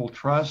that people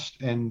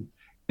trust and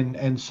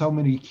so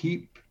many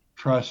keep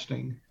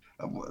trusting,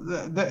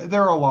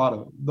 there are a lot of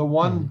them. The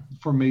one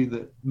for me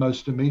that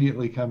most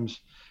immediately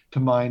comes to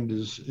mind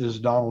is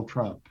Donald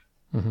Trump.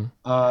 And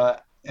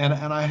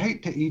I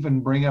hate to even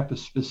bring up a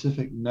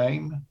specific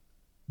name,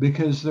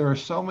 because there are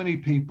so many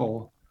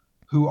people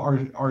who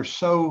are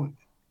so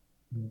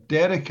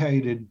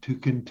dedicated to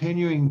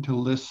continuing to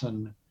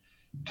listen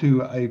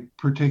to a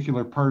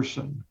particular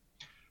person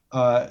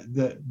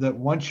that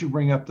once you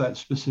bring up that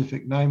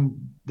specific name,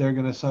 they're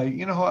going to say,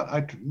 you know what,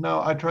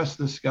 I trust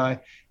this guy,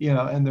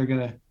 and they're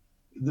going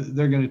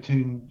to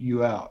tune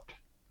you out.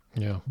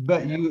 Yeah.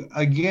 But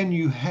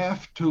you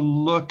have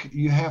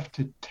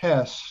to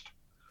test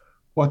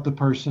what the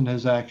person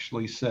has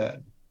actually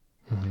said.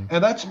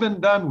 And that's been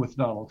done with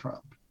Donald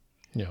Trump.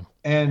 Yeah.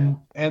 And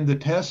the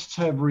tests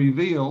have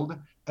revealed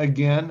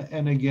again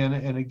and again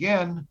and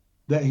again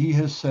that he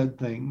has said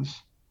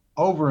things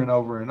over and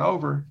over and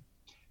over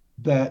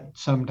that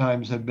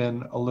sometimes have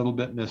been a little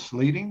bit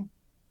misleading.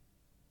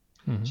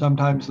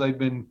 Sometimes they've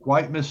been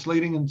quite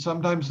misleading, and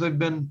sometimes they've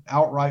been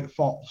outright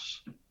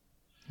false.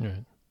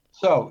 Right.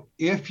 So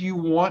if you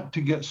want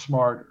to get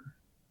smarter,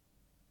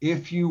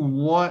 if you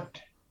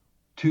want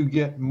to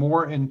get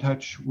more in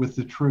touch with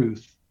the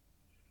truth,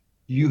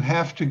 you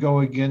have to go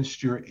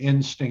against your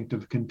instinct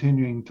of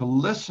continuing to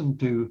listen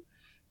to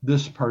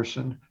this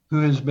person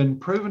who has been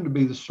proven to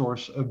be the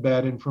source of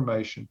bad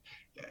information.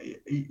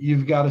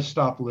 You've got to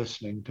stop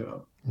listening to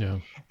them. Yeah.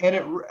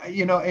 And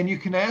and you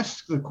can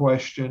ask the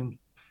question,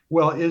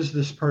 well, is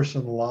this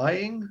person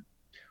lying,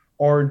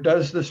 or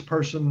does this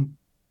person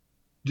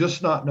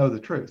just not know the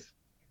truth?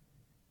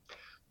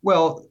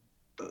 Well,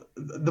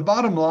 the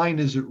bottom line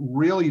is it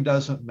really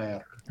doesn't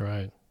matter.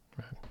 Right.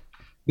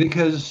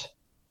 Because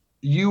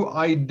you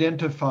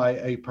identify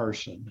a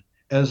person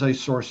as a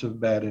source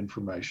of bad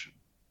information.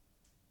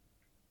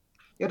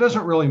 It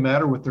doesn't really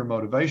matter what their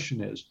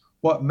motivation is.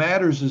 What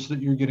matters is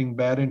that you're getting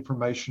bad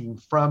information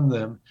from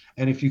them.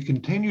 And if you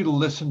continue to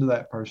listen to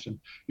that person,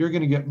 you're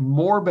going to get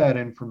more bad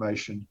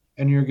information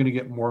and you're going to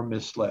get more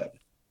misled.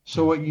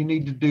 So what you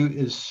need to do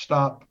is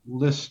stop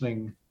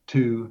listening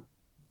to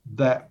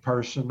that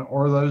person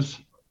or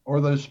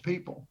those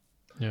people.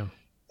 Yeah.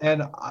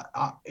 And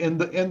in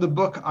the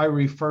book, I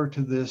refer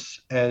to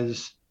this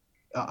as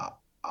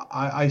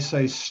I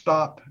say,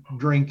 stop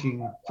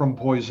drinking from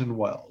poison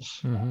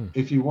wells.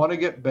 If you want to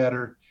get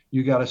better,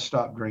 you got to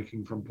stop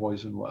drinking from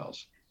poison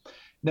wells.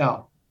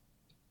 Now,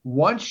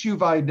 once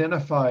you've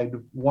identified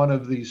one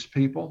of these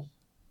people,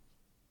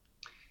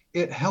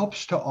 it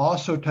helps to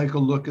also take a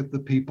look at the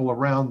people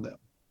around them.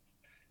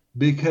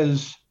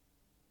 Because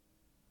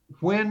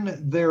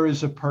when there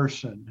is a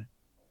person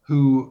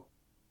who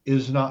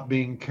is not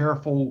being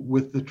careful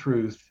with the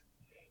truth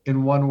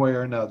in one way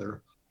or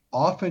another,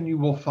 often you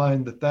will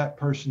find that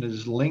person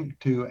is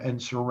linked to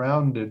and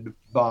surrounded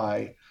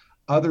by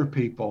other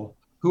people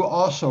who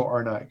also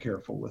are not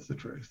careful with the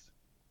truth.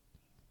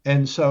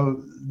 And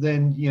so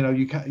then,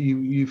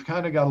 you've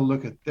kind of got to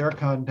look at their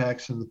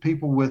contacts and the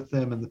people with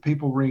them and the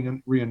people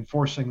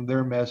reinforcing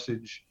their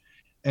message,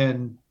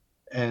 and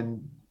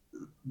and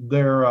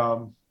their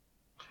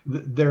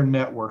their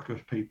network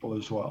of people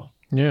as well.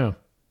 Yeah.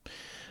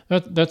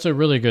 That's a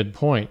really good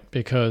point,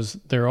 because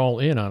they're all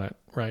in on it,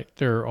 right?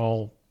 They're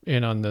all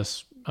in on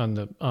this, on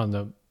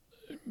the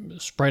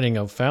spreading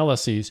of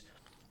fallacies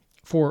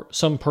for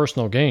some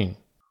personal gain.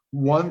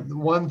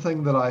 One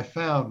thing that I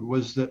found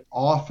was that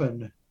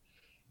often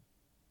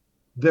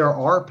there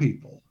are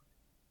people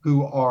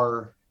who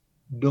are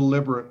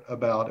deliberate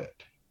about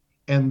it,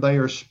 and they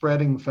are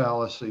spreading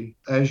fallacy,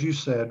 as you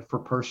said, for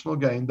personal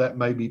gain. That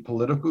may be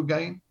political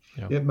gain,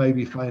 Yeah. it may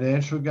be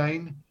financial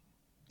gain,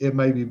 it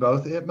may be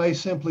both. It may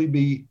simply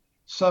be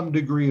some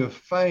degree of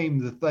fame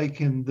that they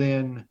can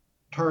then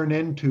turn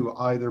into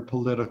either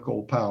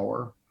political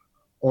power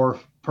or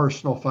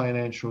personal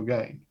financial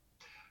gain.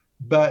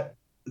 But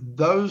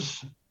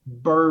those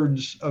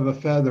birds of a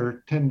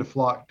feather tend to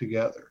flock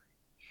together.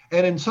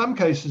 And in some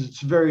cases, it's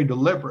very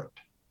deliberate.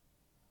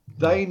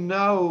 They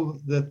know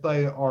that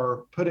they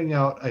are putting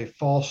out a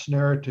false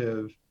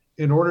narrative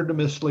in order to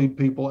mislead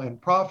people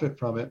and profit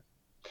from it.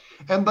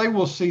 And they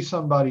will see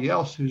somebody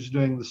else who's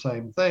doing the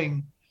same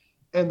thing,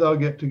 and they'll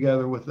get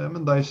together with them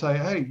and they say,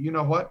 hey, you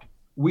know what?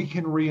 We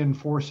can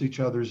reinforce each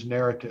other's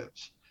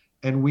narratives,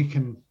 and we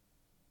can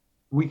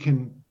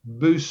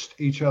boost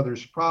each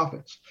other's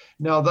profits.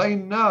 Now they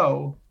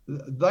know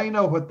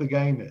what the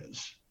game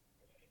is.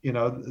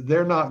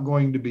 They're not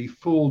going to be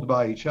fooled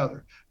by each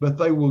other, but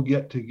they will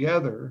get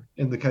together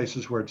in the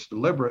cases where it's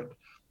deliberate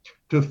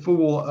to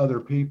fool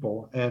other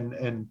people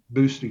and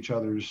boost each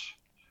other's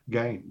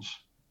gains.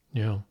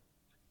 Yeah.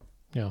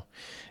 Yeah.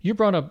 You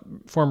brought up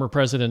former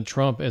President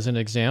Trump as an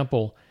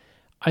example.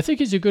 I think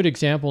he's a good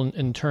example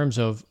in terms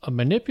of a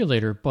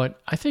manipulator, but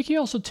I think he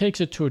also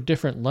takes it to a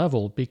different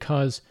level,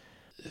 because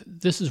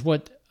this is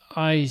what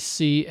I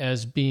see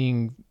as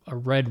being a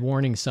red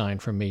warning sign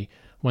for me.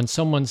 When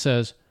someone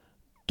says,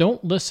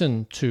 don't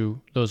listen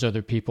to those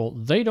other people,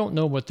 they don't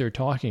know what they're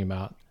talking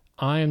about.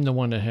 I am the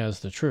one that has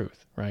the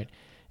truth, right?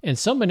 And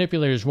some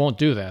manipulators won't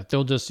do that.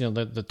 They'll just,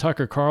 the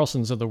Tucker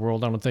Carlsons of the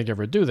world, I don't think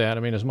ever do that.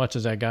 I mean, as much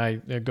as that guy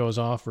that goes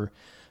off,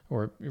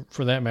 or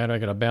for that matter, I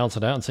got to balance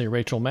it out and say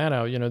Rachel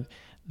Maddow,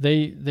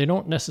 they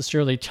don't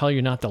necessarily tell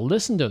you not to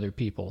listen to other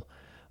people,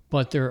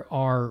 but there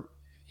are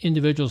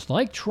individuals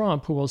like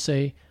Trump who will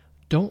say,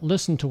 don't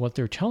listen to what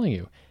they're telling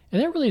you.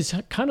 And that really is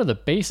kind of the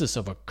basis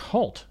of a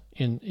cult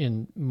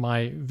in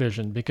my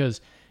vision, because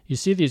you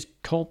see these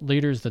cult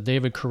leaders, the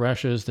David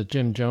Koresh's, the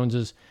Jim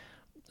Joneses,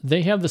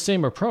 they have the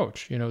same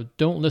approach.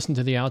 Don't listen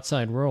to the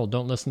outside world.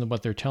 Don't listen to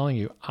what they're telling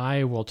you.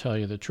 I will tell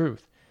you the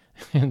truth.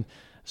 And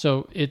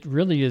so it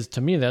really is, to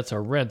me, that's a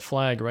red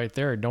flag right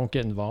there. Don't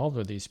get involved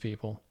with these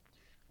people.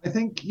 I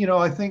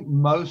think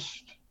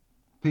most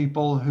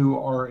people who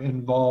are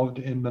involved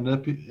in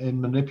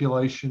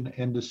manipulation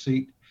and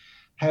deceit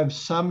have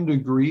some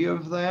degree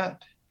of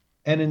that.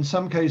 And in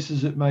some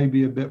cases, it may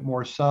be a bit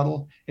more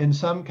subtle. In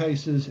some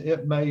cases,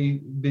 it may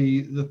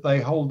be that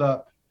they hold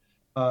up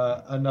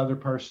another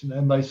person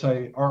and they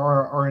say,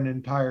 or an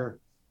entire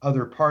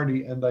other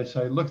party, and they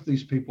say, look,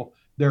 these people,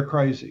 they're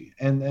crazy.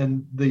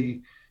 And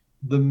the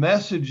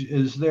message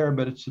is there,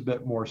 but it's a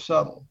bit more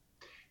subtle.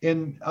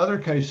 In other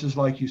cases,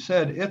 like you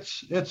said,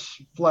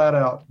 it's flat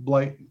out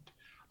blatant.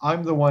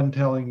 I'm the one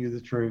telling you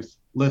the truth.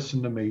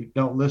 Listen to me.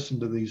 Don't listen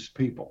to these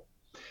people.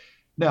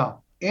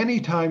 Now,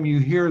 anytime you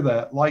hear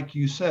that, like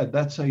you said,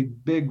 that's a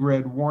big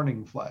red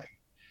warning flag.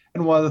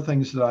 And one of the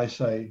things that I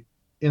say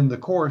in the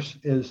course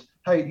is,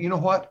 hey, you know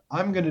what?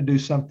 I'm going to do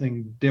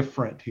something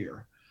different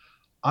here.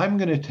 I'm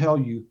going to tell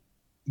you,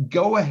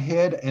 go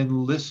ahead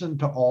and listen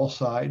to all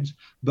sides,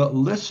 but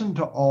listen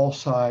to all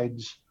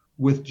sides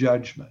with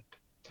judgment.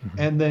 Mm-hmm.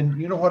 And then,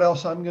 you know what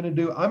else I'm going to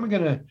do? I'm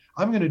going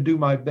to do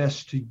my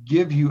best to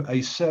give you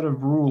a set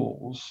of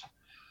rules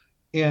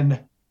in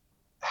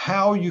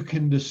how you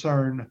can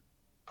discern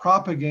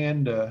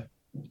propaganda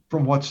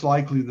from what's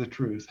likely the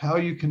truth, how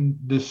you can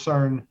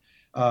discern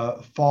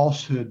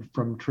falsehood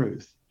from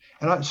truth.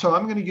 And so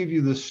I'm going to give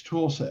you this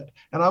tool set,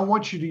 and I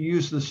want you to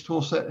use this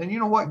tool set. And you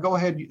know what? Go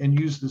ahead and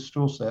use this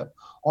tool set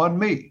on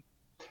me,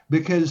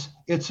 because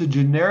it's a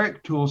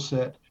generic tool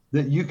set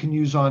that you can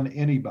use on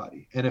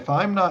anybody. And if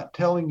I'm not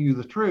telling you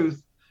the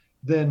truth,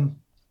 then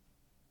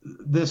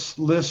this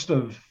list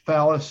of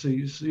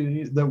fallacies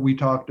that we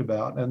talked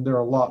about, and there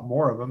are a lot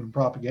more of them,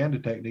 propaganda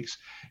techniques,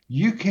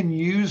 you can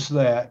use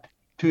that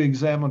to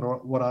examine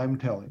what I'm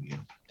telling you.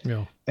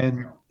 Yeah.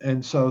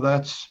 And so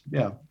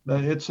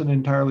it's an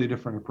entirely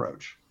different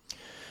approach.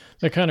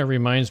 That kind of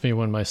reminds me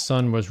when my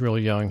son was real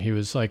young. He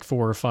was like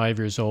 4 or 5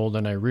 years old,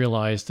 and I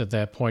realized at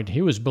that point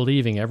he was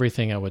believing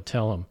everything I would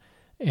tell him.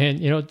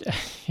 And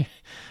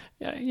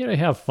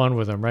have fun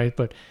with him, right?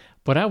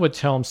 But I would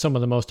tell him some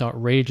of the most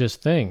outrageous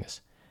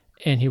things,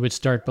 and he would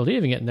start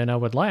believing it, and then I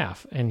would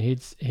laugh, and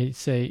he'd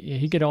say,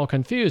 he'd get all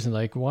confused and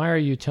like, why are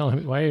you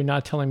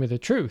not telling me the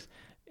truth?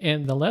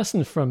 And the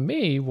lesson from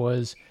me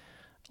was,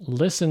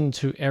 listen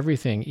to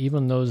everything,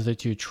 even those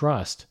that you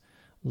trust.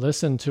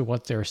 listen to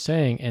what they're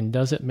saying, and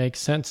does it make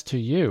sense to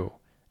you?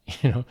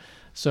 You know,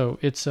 so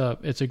it's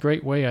a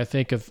great way, I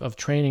think, of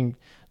training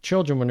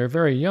children when they're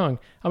very young.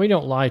 I mean,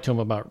 don't lie to them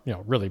about,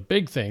 really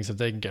big things that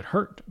they can get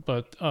hurt,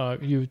 but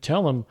you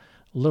tell them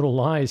little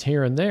lies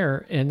here and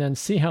there, and then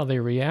see how they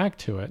react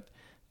to it,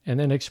 and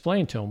then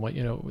explain to them what,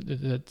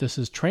 that this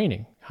is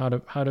training, how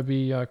to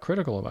be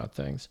critical about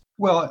things.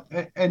 Well,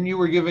 and you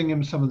were giving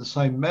him some of the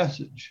same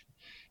message.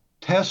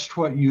 Test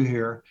what you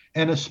hear,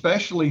 and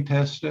especially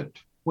test it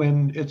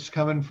when it's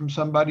coming from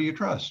somebody you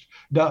trust.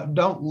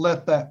 Don't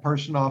let that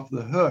person off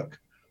the hook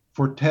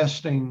for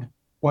testing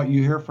what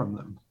you hear from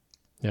them.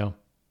 Yeah.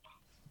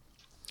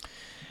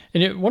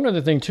 And one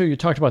other thing too, you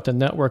talked about the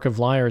network of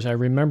liars. I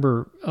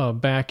remember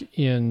back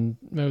in,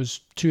 it was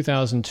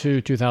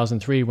 2002,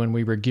 2003, when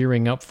we were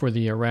gearing up for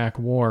the Iraq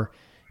War,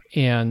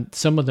 and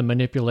some of the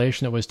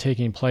manipulation that was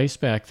taking place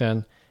back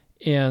then,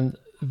 and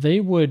they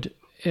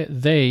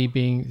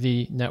being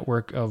the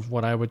network of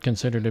what I would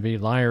consider to be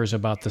liars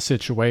about the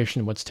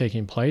situation, what's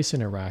taking place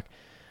in Iraq,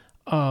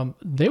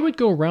 they would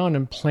go around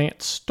and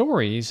plant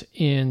stories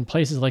in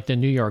places like the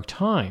New York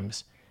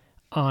Times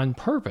on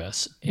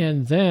purpose.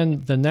 And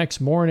then the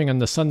next morning on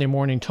the Sunday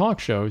morning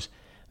talk shows,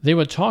 they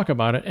would talk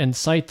about it and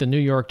cite the New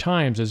York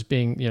Times as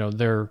being,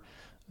 their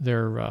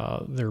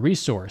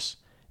resource.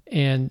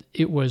 And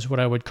it was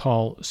what I would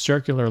call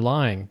circular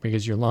lying,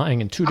 because you're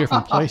lying in two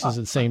different places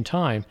at the same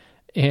time.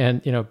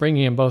 And,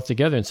 bringing them both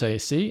together and say,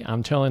 see,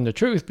 I'm telling the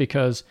truth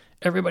because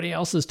everybody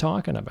else is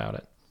talking about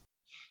it.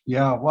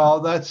 Yeah,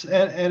 well,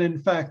 and in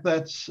fact,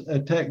 that's a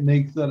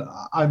technique that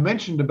I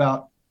mentioned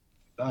about.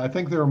 I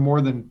think there are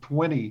more than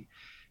 20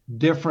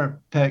 different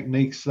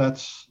techniques.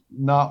 That's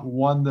not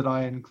one that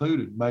I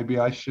included. Maybe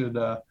I should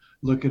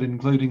look at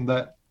including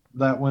that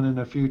one in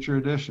a future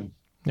edition.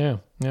 Yeah,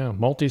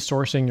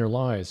 multi-sourcing your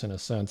lies in a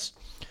sense.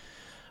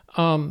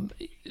 One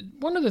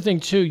other thing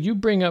too, you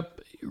bring up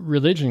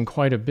religion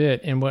quite a bit,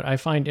 and what I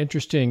find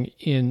interesting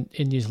in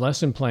these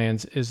lesson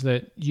plans is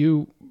that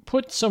you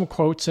put some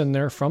quotes in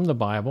there from the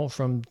Bible,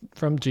 from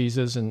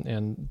Jesus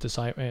and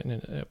disciples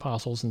and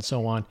apostles and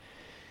so on,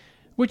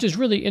 which is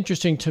really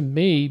interesting to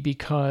me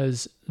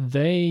because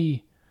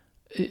they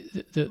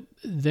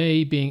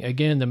being,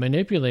 again, the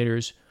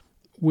manipulators,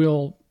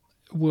 will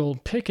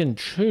pick and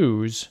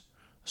choose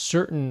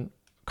certain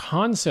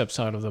concepts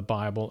out of the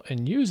Bible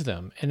and use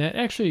them, and that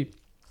actually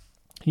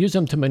use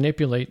them to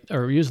manipulate,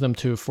 or use them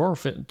to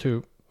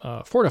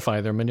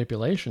fortify their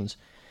manipulations.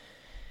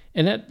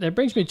 And that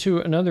brings me to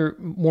another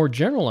more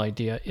general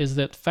idea, is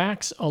that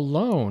facts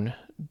alone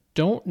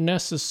don't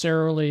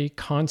necessarily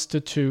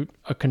constitute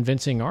a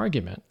convincing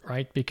argument,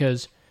 right?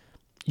 Because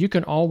you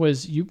can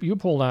always, you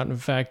pull out, in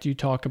fact, you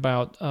talk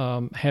about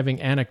having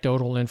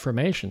anecdotal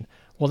information.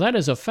 Well, that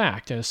is a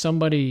fact.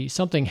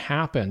 Something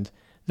happened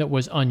that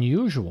was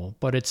unusual,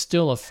 but it's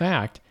still a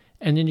fact,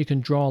 and then you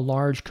can draw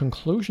large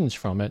conclusions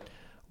from it,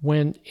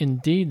 when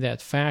indeed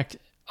that fact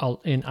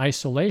in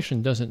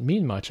isolation doesn't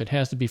mean much. It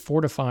has to be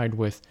fortified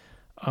with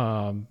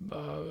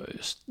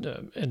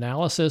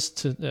analysis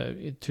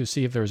to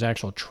see if there's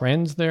actual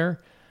trends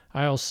there.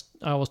 I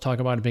always talk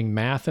about it being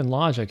math and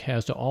logic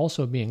has to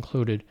also be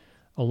included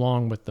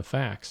along with the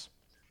facts.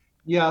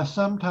 Yeah,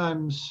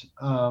 sometimes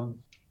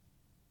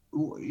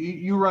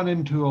you run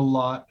into a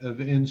lot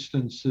of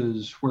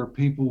instances where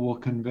people will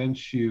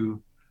convince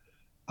you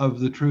of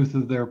the truth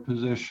of their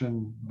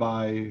position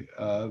by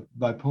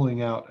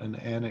pulling out an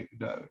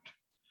anecdote.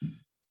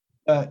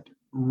 But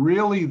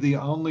really, the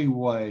only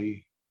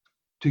way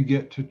to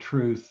get to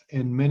truth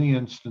in many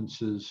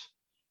instances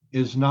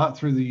is not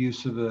through the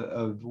use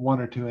of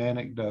one or two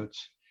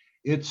anecdotes.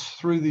 It's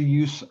through the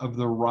use of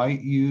the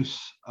right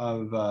use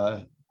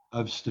of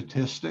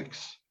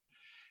statistics.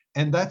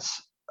 And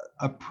that's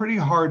a pretty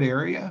hard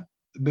area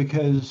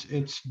because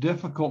it's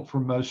difficult for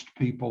most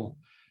people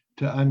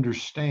to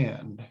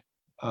understand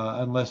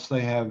unless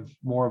they have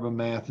more of a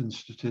math and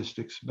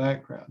statistics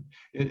background.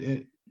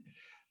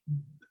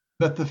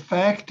 But the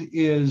fact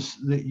is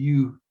that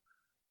you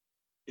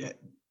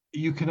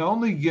can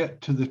only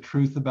get to the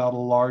truth about a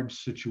large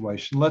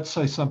situation, let's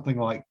say something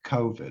like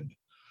COVID,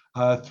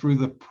 through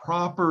the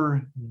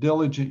proper,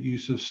 diligent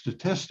use of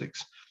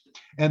statistics.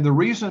 And the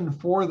reason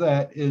for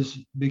that is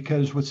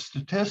because with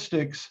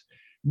statistics,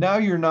 now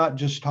you're not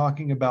just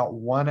talking about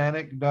one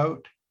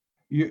anecdote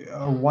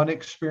or one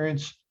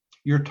experience.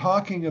 You're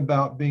talking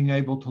about being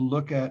able to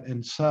look at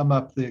and sum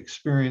up the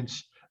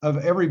experience of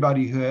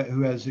everybody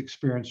who has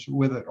experience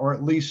with it, or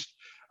at least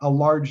a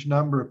large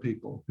number of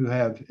people who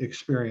have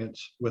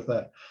experience with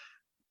that.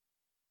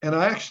 And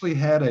I actually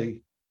had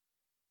a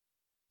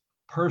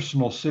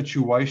personal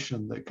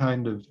situation that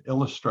kind of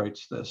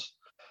illustrates this.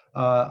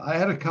 I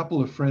had a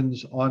couple of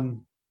friends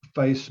on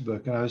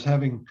Facebook, and I was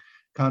having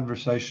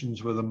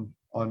conversations with them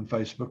on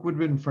Facebook. We'd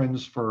been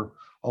friends for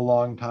a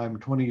long time,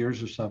 20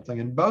 years or something.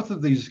 And both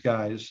of these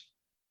guys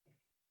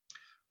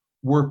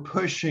were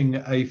pushing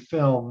a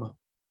film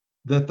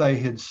that they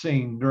had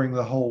seen during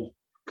the whole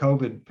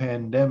COVID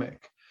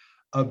pandemic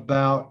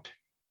about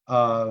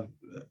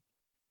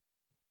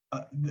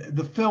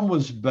the film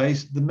was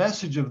based, the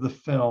message of the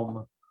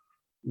film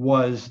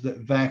was that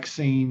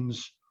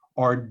vaccines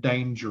are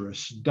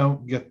dangerous.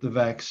 Don't get the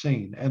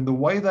vaccine. And the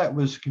way that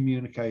was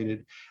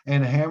communicated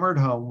and hammered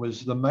home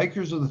was the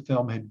makers of the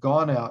film had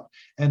gone out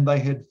and they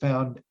had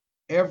found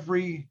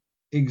every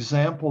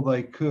example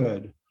they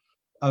could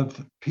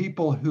of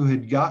people who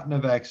had gotten a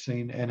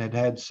vaccine and had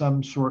had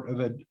some sort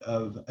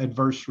of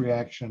adverse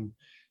reaction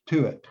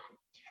to it.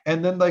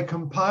 And then they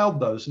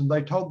compiled those and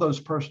they told those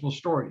personal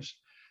stories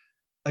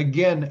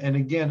again and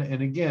again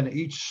and again,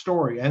 each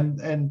story.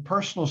 And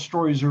personal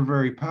stories are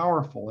very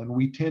powerful, and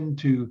we tend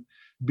to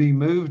be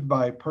moved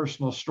by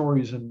personal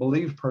stories and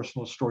believe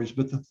personal stories.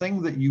 But the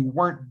thing that you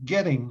weren't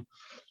getting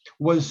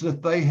was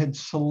that they had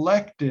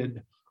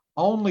selected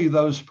only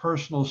those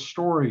personal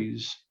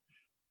stories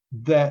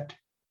that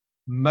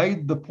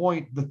made the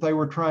point that they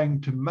were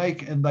trying to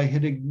make, and they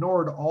had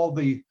ignored all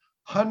the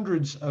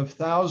hundreds of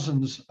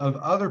thousands of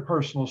other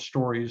personal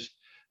stories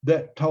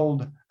that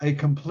told a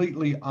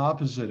completely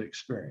opposite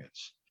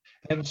experience.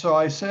 And so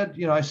I said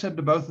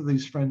to both of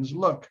these friends,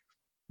 look,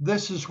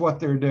 this is what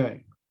they're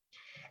doing.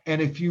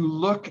 And if you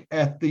look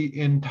at the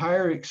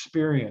entire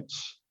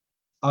experience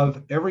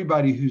of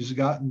everybody who's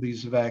gotten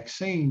these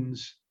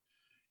vaccines,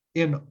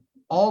 in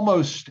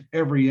almost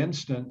every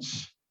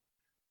instance,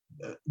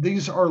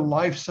 these are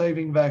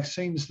life-saving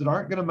vaccines that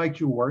aren't going to make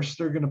you worse.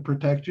 They're going to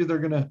protect you. They're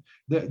going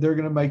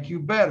to make you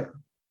better.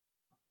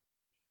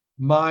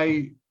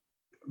 My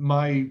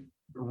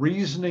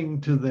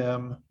reasoning to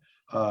them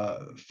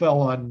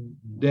fell on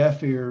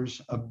deaf ears.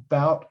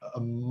 About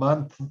a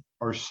month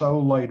or so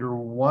later,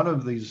 one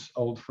of these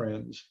old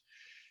friends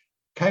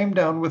came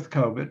down with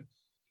COVID.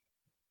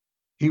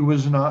 He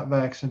was not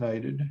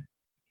vaccinated.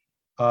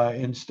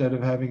 Instead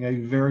of having a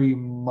very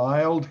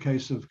mild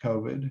case of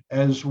COVID,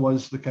 as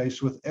was the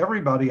case with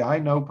everybody I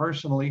know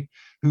personally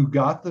who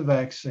got the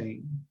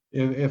vaccine,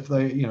 if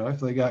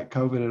they got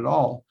COVID at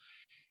all,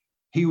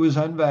 he was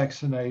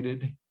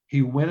unvaccinated.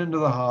 He went into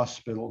the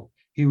hospital.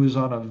 He was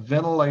on a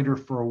ventilator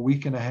for a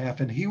week and a half,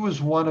 and he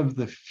was one of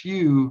the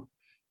few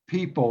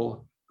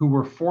people who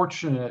were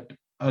fortunate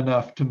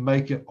enough to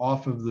make it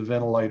off of the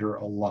ventilator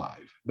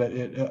alive. But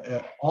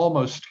it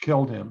almost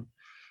killed him.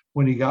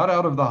 When he got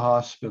out of the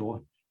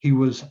hospital, he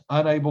was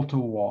unable to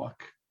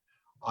walk.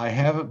 I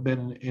haven't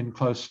been in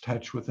close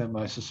touch with him.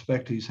 I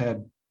suspect he's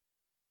had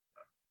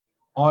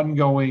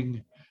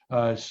ongoing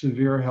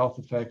severe health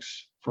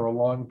effects for a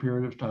long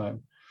period of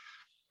time.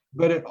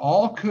 But it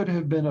all could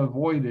have been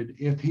avoided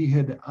if he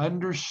had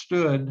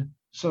understood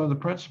some of the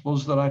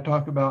principles that I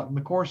talk about in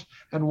the course.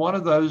 And one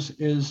of those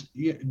is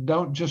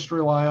don't just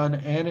rely on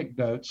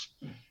anecdotes,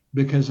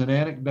 because an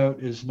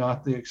anecdote is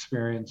not the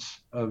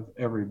experience of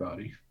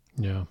everybody.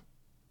 Yeah.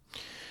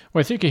 Well,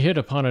 I think you hit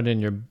upon it in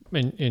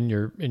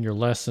your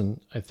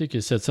lesson. I think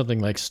you said something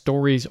like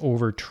stories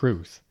over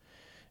truth.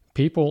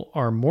 People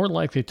are more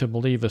likely to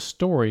believe a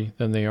story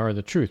than they are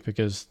the truth,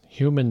 because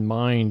human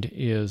mind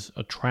is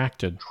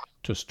attracted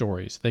to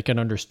stories. They can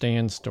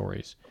understand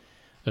stories.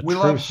 The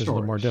truth is a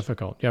little more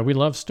difficult. Yeah, we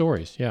love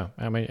stories. Yeah,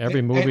 I mean,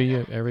 every movie,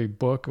 every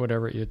book,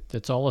 whatever,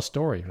 it's all a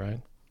story, right?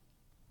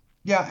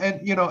 Yeah,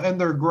 and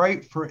they're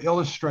great for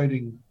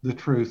illustrating the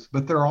truth,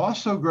 but they're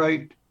also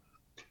great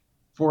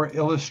for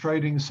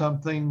illustrating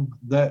something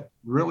that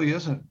really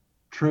isn't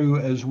true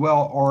as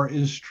well, or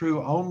is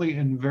true only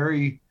in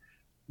very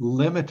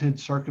limited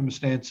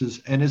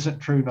circumstances and isn't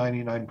true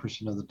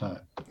 99% of the time.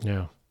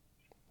 Yeah.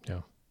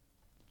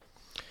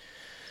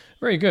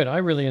 Very good. I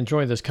really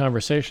enjoyed this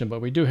conversation,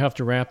 but we do have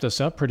to wrap this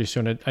up pretty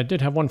soon. I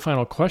did have one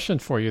final question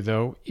for you,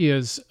 though.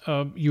 As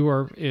I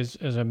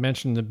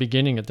mentioned in the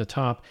beginning at the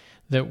top,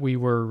 that you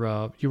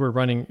were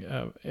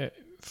running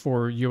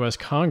for U.S.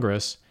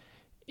 Congress,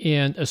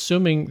 and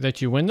assuming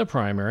that you win the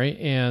primary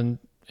and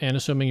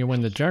assuming you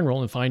win the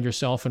general and find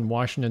yourself in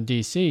Washington,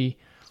 D.C.,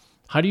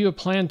 how do you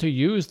plan to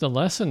use the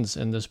lessons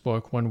in this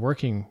book when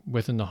working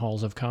within the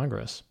halls of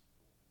Congress?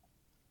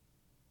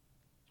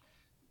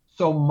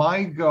 So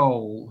my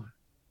goal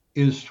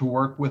is to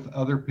work with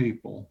other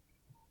people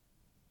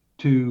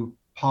to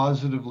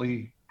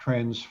positively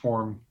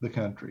transform the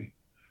country.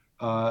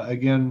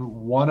 Again,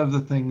 one of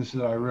the things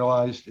that I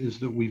realized is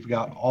that we've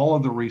got all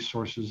of the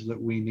resources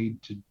that we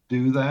need to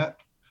do that.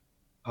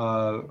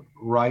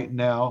 Right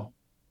now,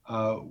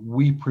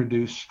 we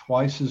produce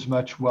twice as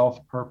much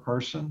wealth per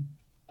person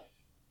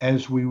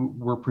as we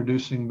were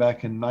producing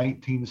back in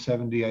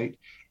 1978.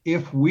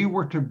 If we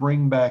were to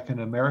bring back an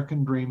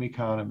American dream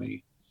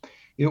economy,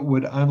 it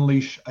would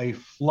unleash a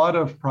flood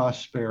of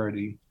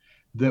prosperity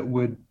that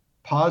would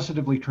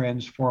positively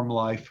transform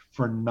life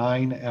for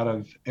 9 out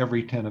of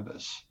every 10 of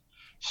us.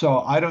 So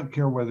I don't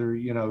care whether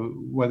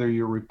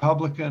you're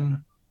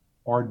Republican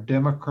or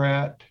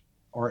Democrat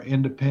or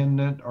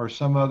independent or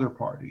some other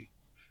party.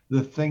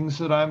 The things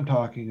that I'm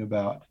talking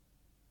about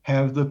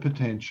have the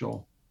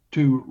potential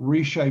to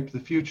reshape the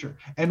future.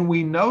 And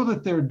we know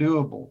that they're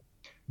doable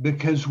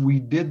because we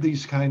did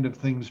these kind of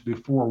things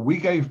before. We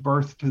gave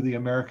birth to the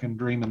American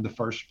dream in the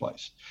first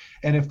place.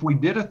 And if we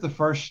did it the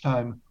first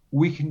time,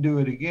 we can do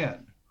it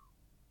again.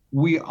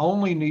 We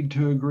only need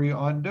to agree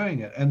on doing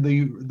it. And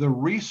the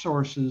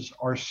resources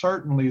are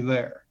certainly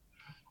there.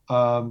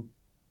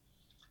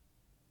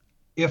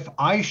 If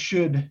I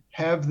should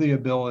have the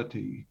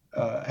ability,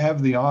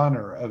 have the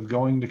honor of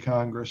going to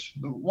Congress,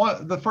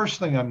 the first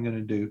thing I'm going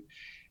to do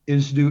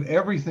is do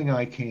everything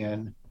I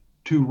can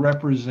to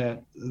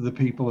represent the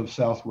people of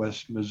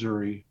Southwest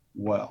Missouri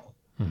well.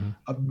 Mm-hmm.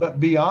 But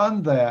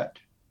beyond that,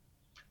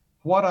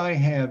 what I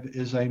have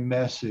is a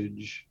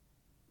message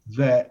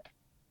that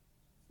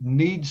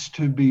needs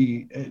to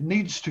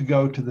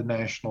go to the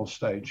national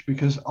stage,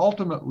 because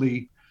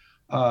ultimately,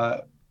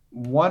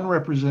 one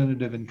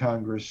representative in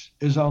Congress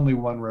is only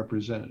one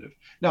representative.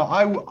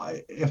 Now,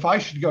 if I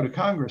should go to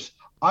Congress,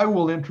 I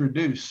will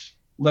introduce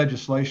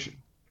legislation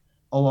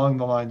along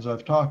the lines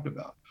I've talked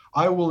about.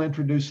 I will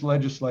introduce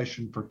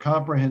legislation for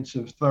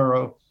comprehensive,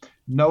 thorough,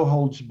 no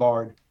holds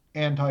barred,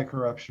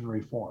 anti-corruption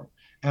reform.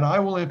 And I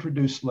will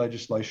introduce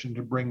legislation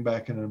to bring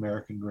back an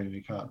American dream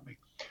economy.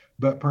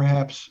 But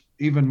perhaps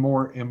even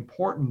more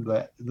important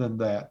than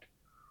that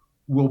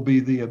will be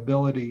the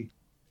ability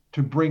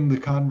to bring the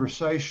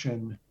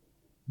conversation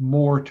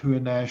more to a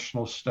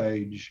national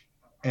stage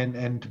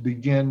and to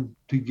begin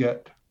to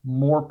get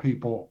more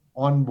people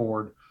on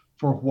board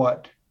for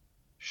what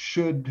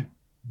should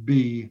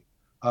be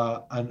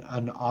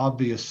an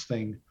obvious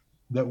thing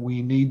that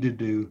we need to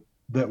do,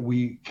 that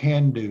we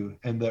can do,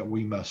 and that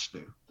we must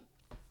do.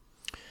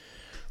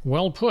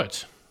 Well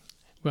put.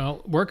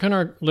 Well, where can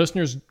our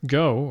listeners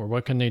go, or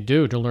what can they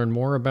do to learn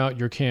more about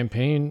your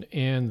campaign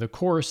and the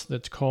course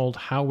that's called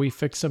How We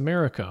Fix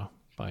America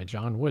by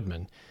John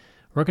Woodman?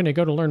 Where can they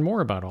go to learn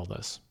more about all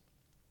this?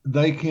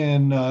 They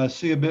can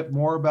see a bit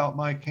more about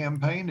my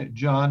campaign at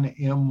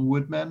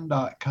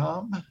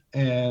johnmwoodman.com,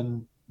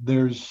 and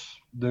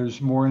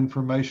there's more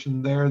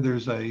information there.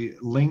 There's a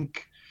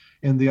link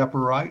in the upper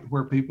right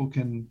where people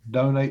can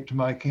donate to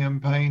my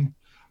campaign.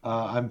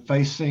 I'm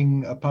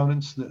facing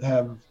opponents that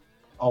have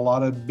a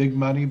lot of big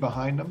money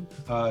behind them.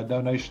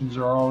 Donations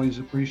are always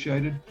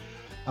appreciated.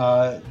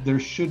 There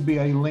should be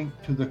a link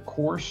to the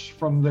course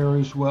from there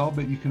as well,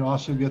 but you can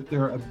also get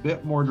there a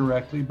bit more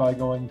directly by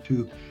going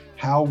to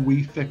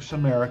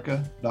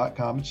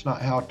howwefixamerica.com. It's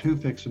not how to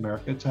fix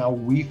America, it's how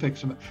we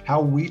fix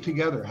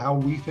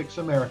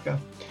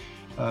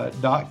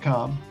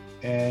howwefixamerica.com,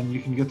 and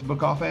you can get the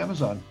book off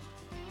Amazon.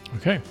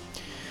 Okay.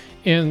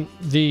 And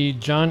the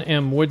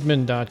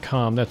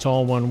johnmwoodman.com, that's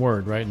all one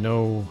word, right?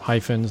 No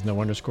hyphens,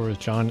 no underscores,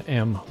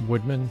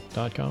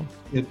 johnmwoodman.com?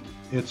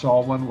 It's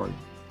all one word.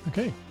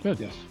 Okay, good.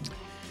 Yes.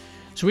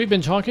 So we've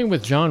been talking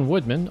with John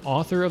Woodman,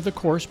 author of the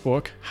course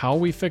book, How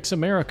We Fix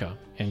America,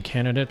 and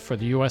candidate for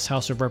the U.S.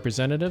 House of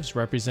Representatives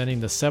representing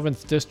the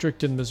 7th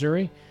District in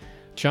Missouri.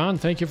 John,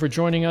 thank you for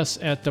joining us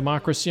at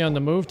Democracy on the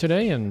Move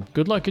today, and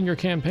good luck in your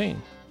campaign.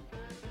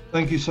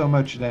 Thank you so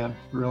much, Dan.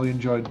 Really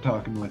enjoyed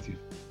talking with you.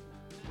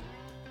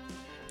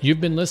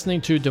 You've been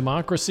listening to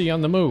Democracy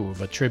on the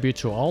Move, a tribute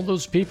to all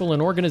those people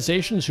and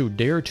organizations who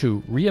dare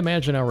to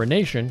reimagine our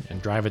nation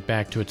and drive it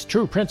back to its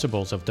true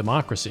principles of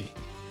democracy.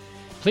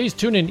 Please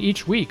tune in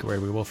each week where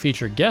we will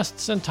feature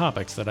guests and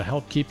topics that'll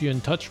help keep you in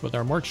touch with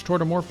our march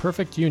toward a more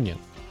perfect union.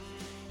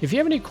 If you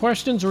have any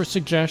questions or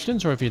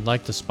suggestions, or if you'd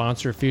like to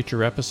sponsor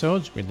future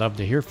episodes, we'd love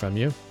to hear from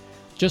you.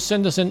 Just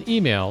send us an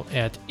email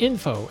at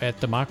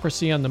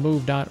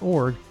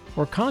info@democracyonthemove.org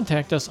or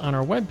contact us on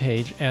our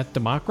webpage at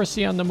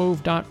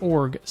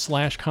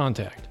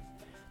democracyonthemove.org/contact.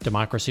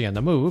 Democracy on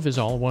the Move is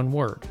all one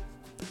word.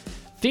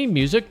 Theme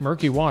music,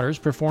 Murky Waters,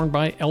 performed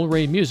by El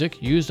Rey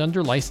Music, used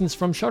under license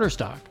from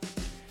Shutterstock.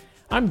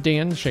 I'm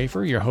Dan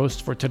Schaefer, your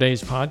host for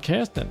today's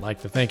podcast, and I'd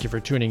like to thank you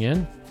for tuning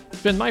in.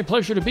 It's been my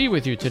pleasure to be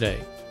with you today.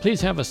 Please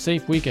have a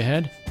safe week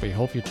ahead. We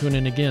hope you tune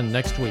in again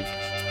next week.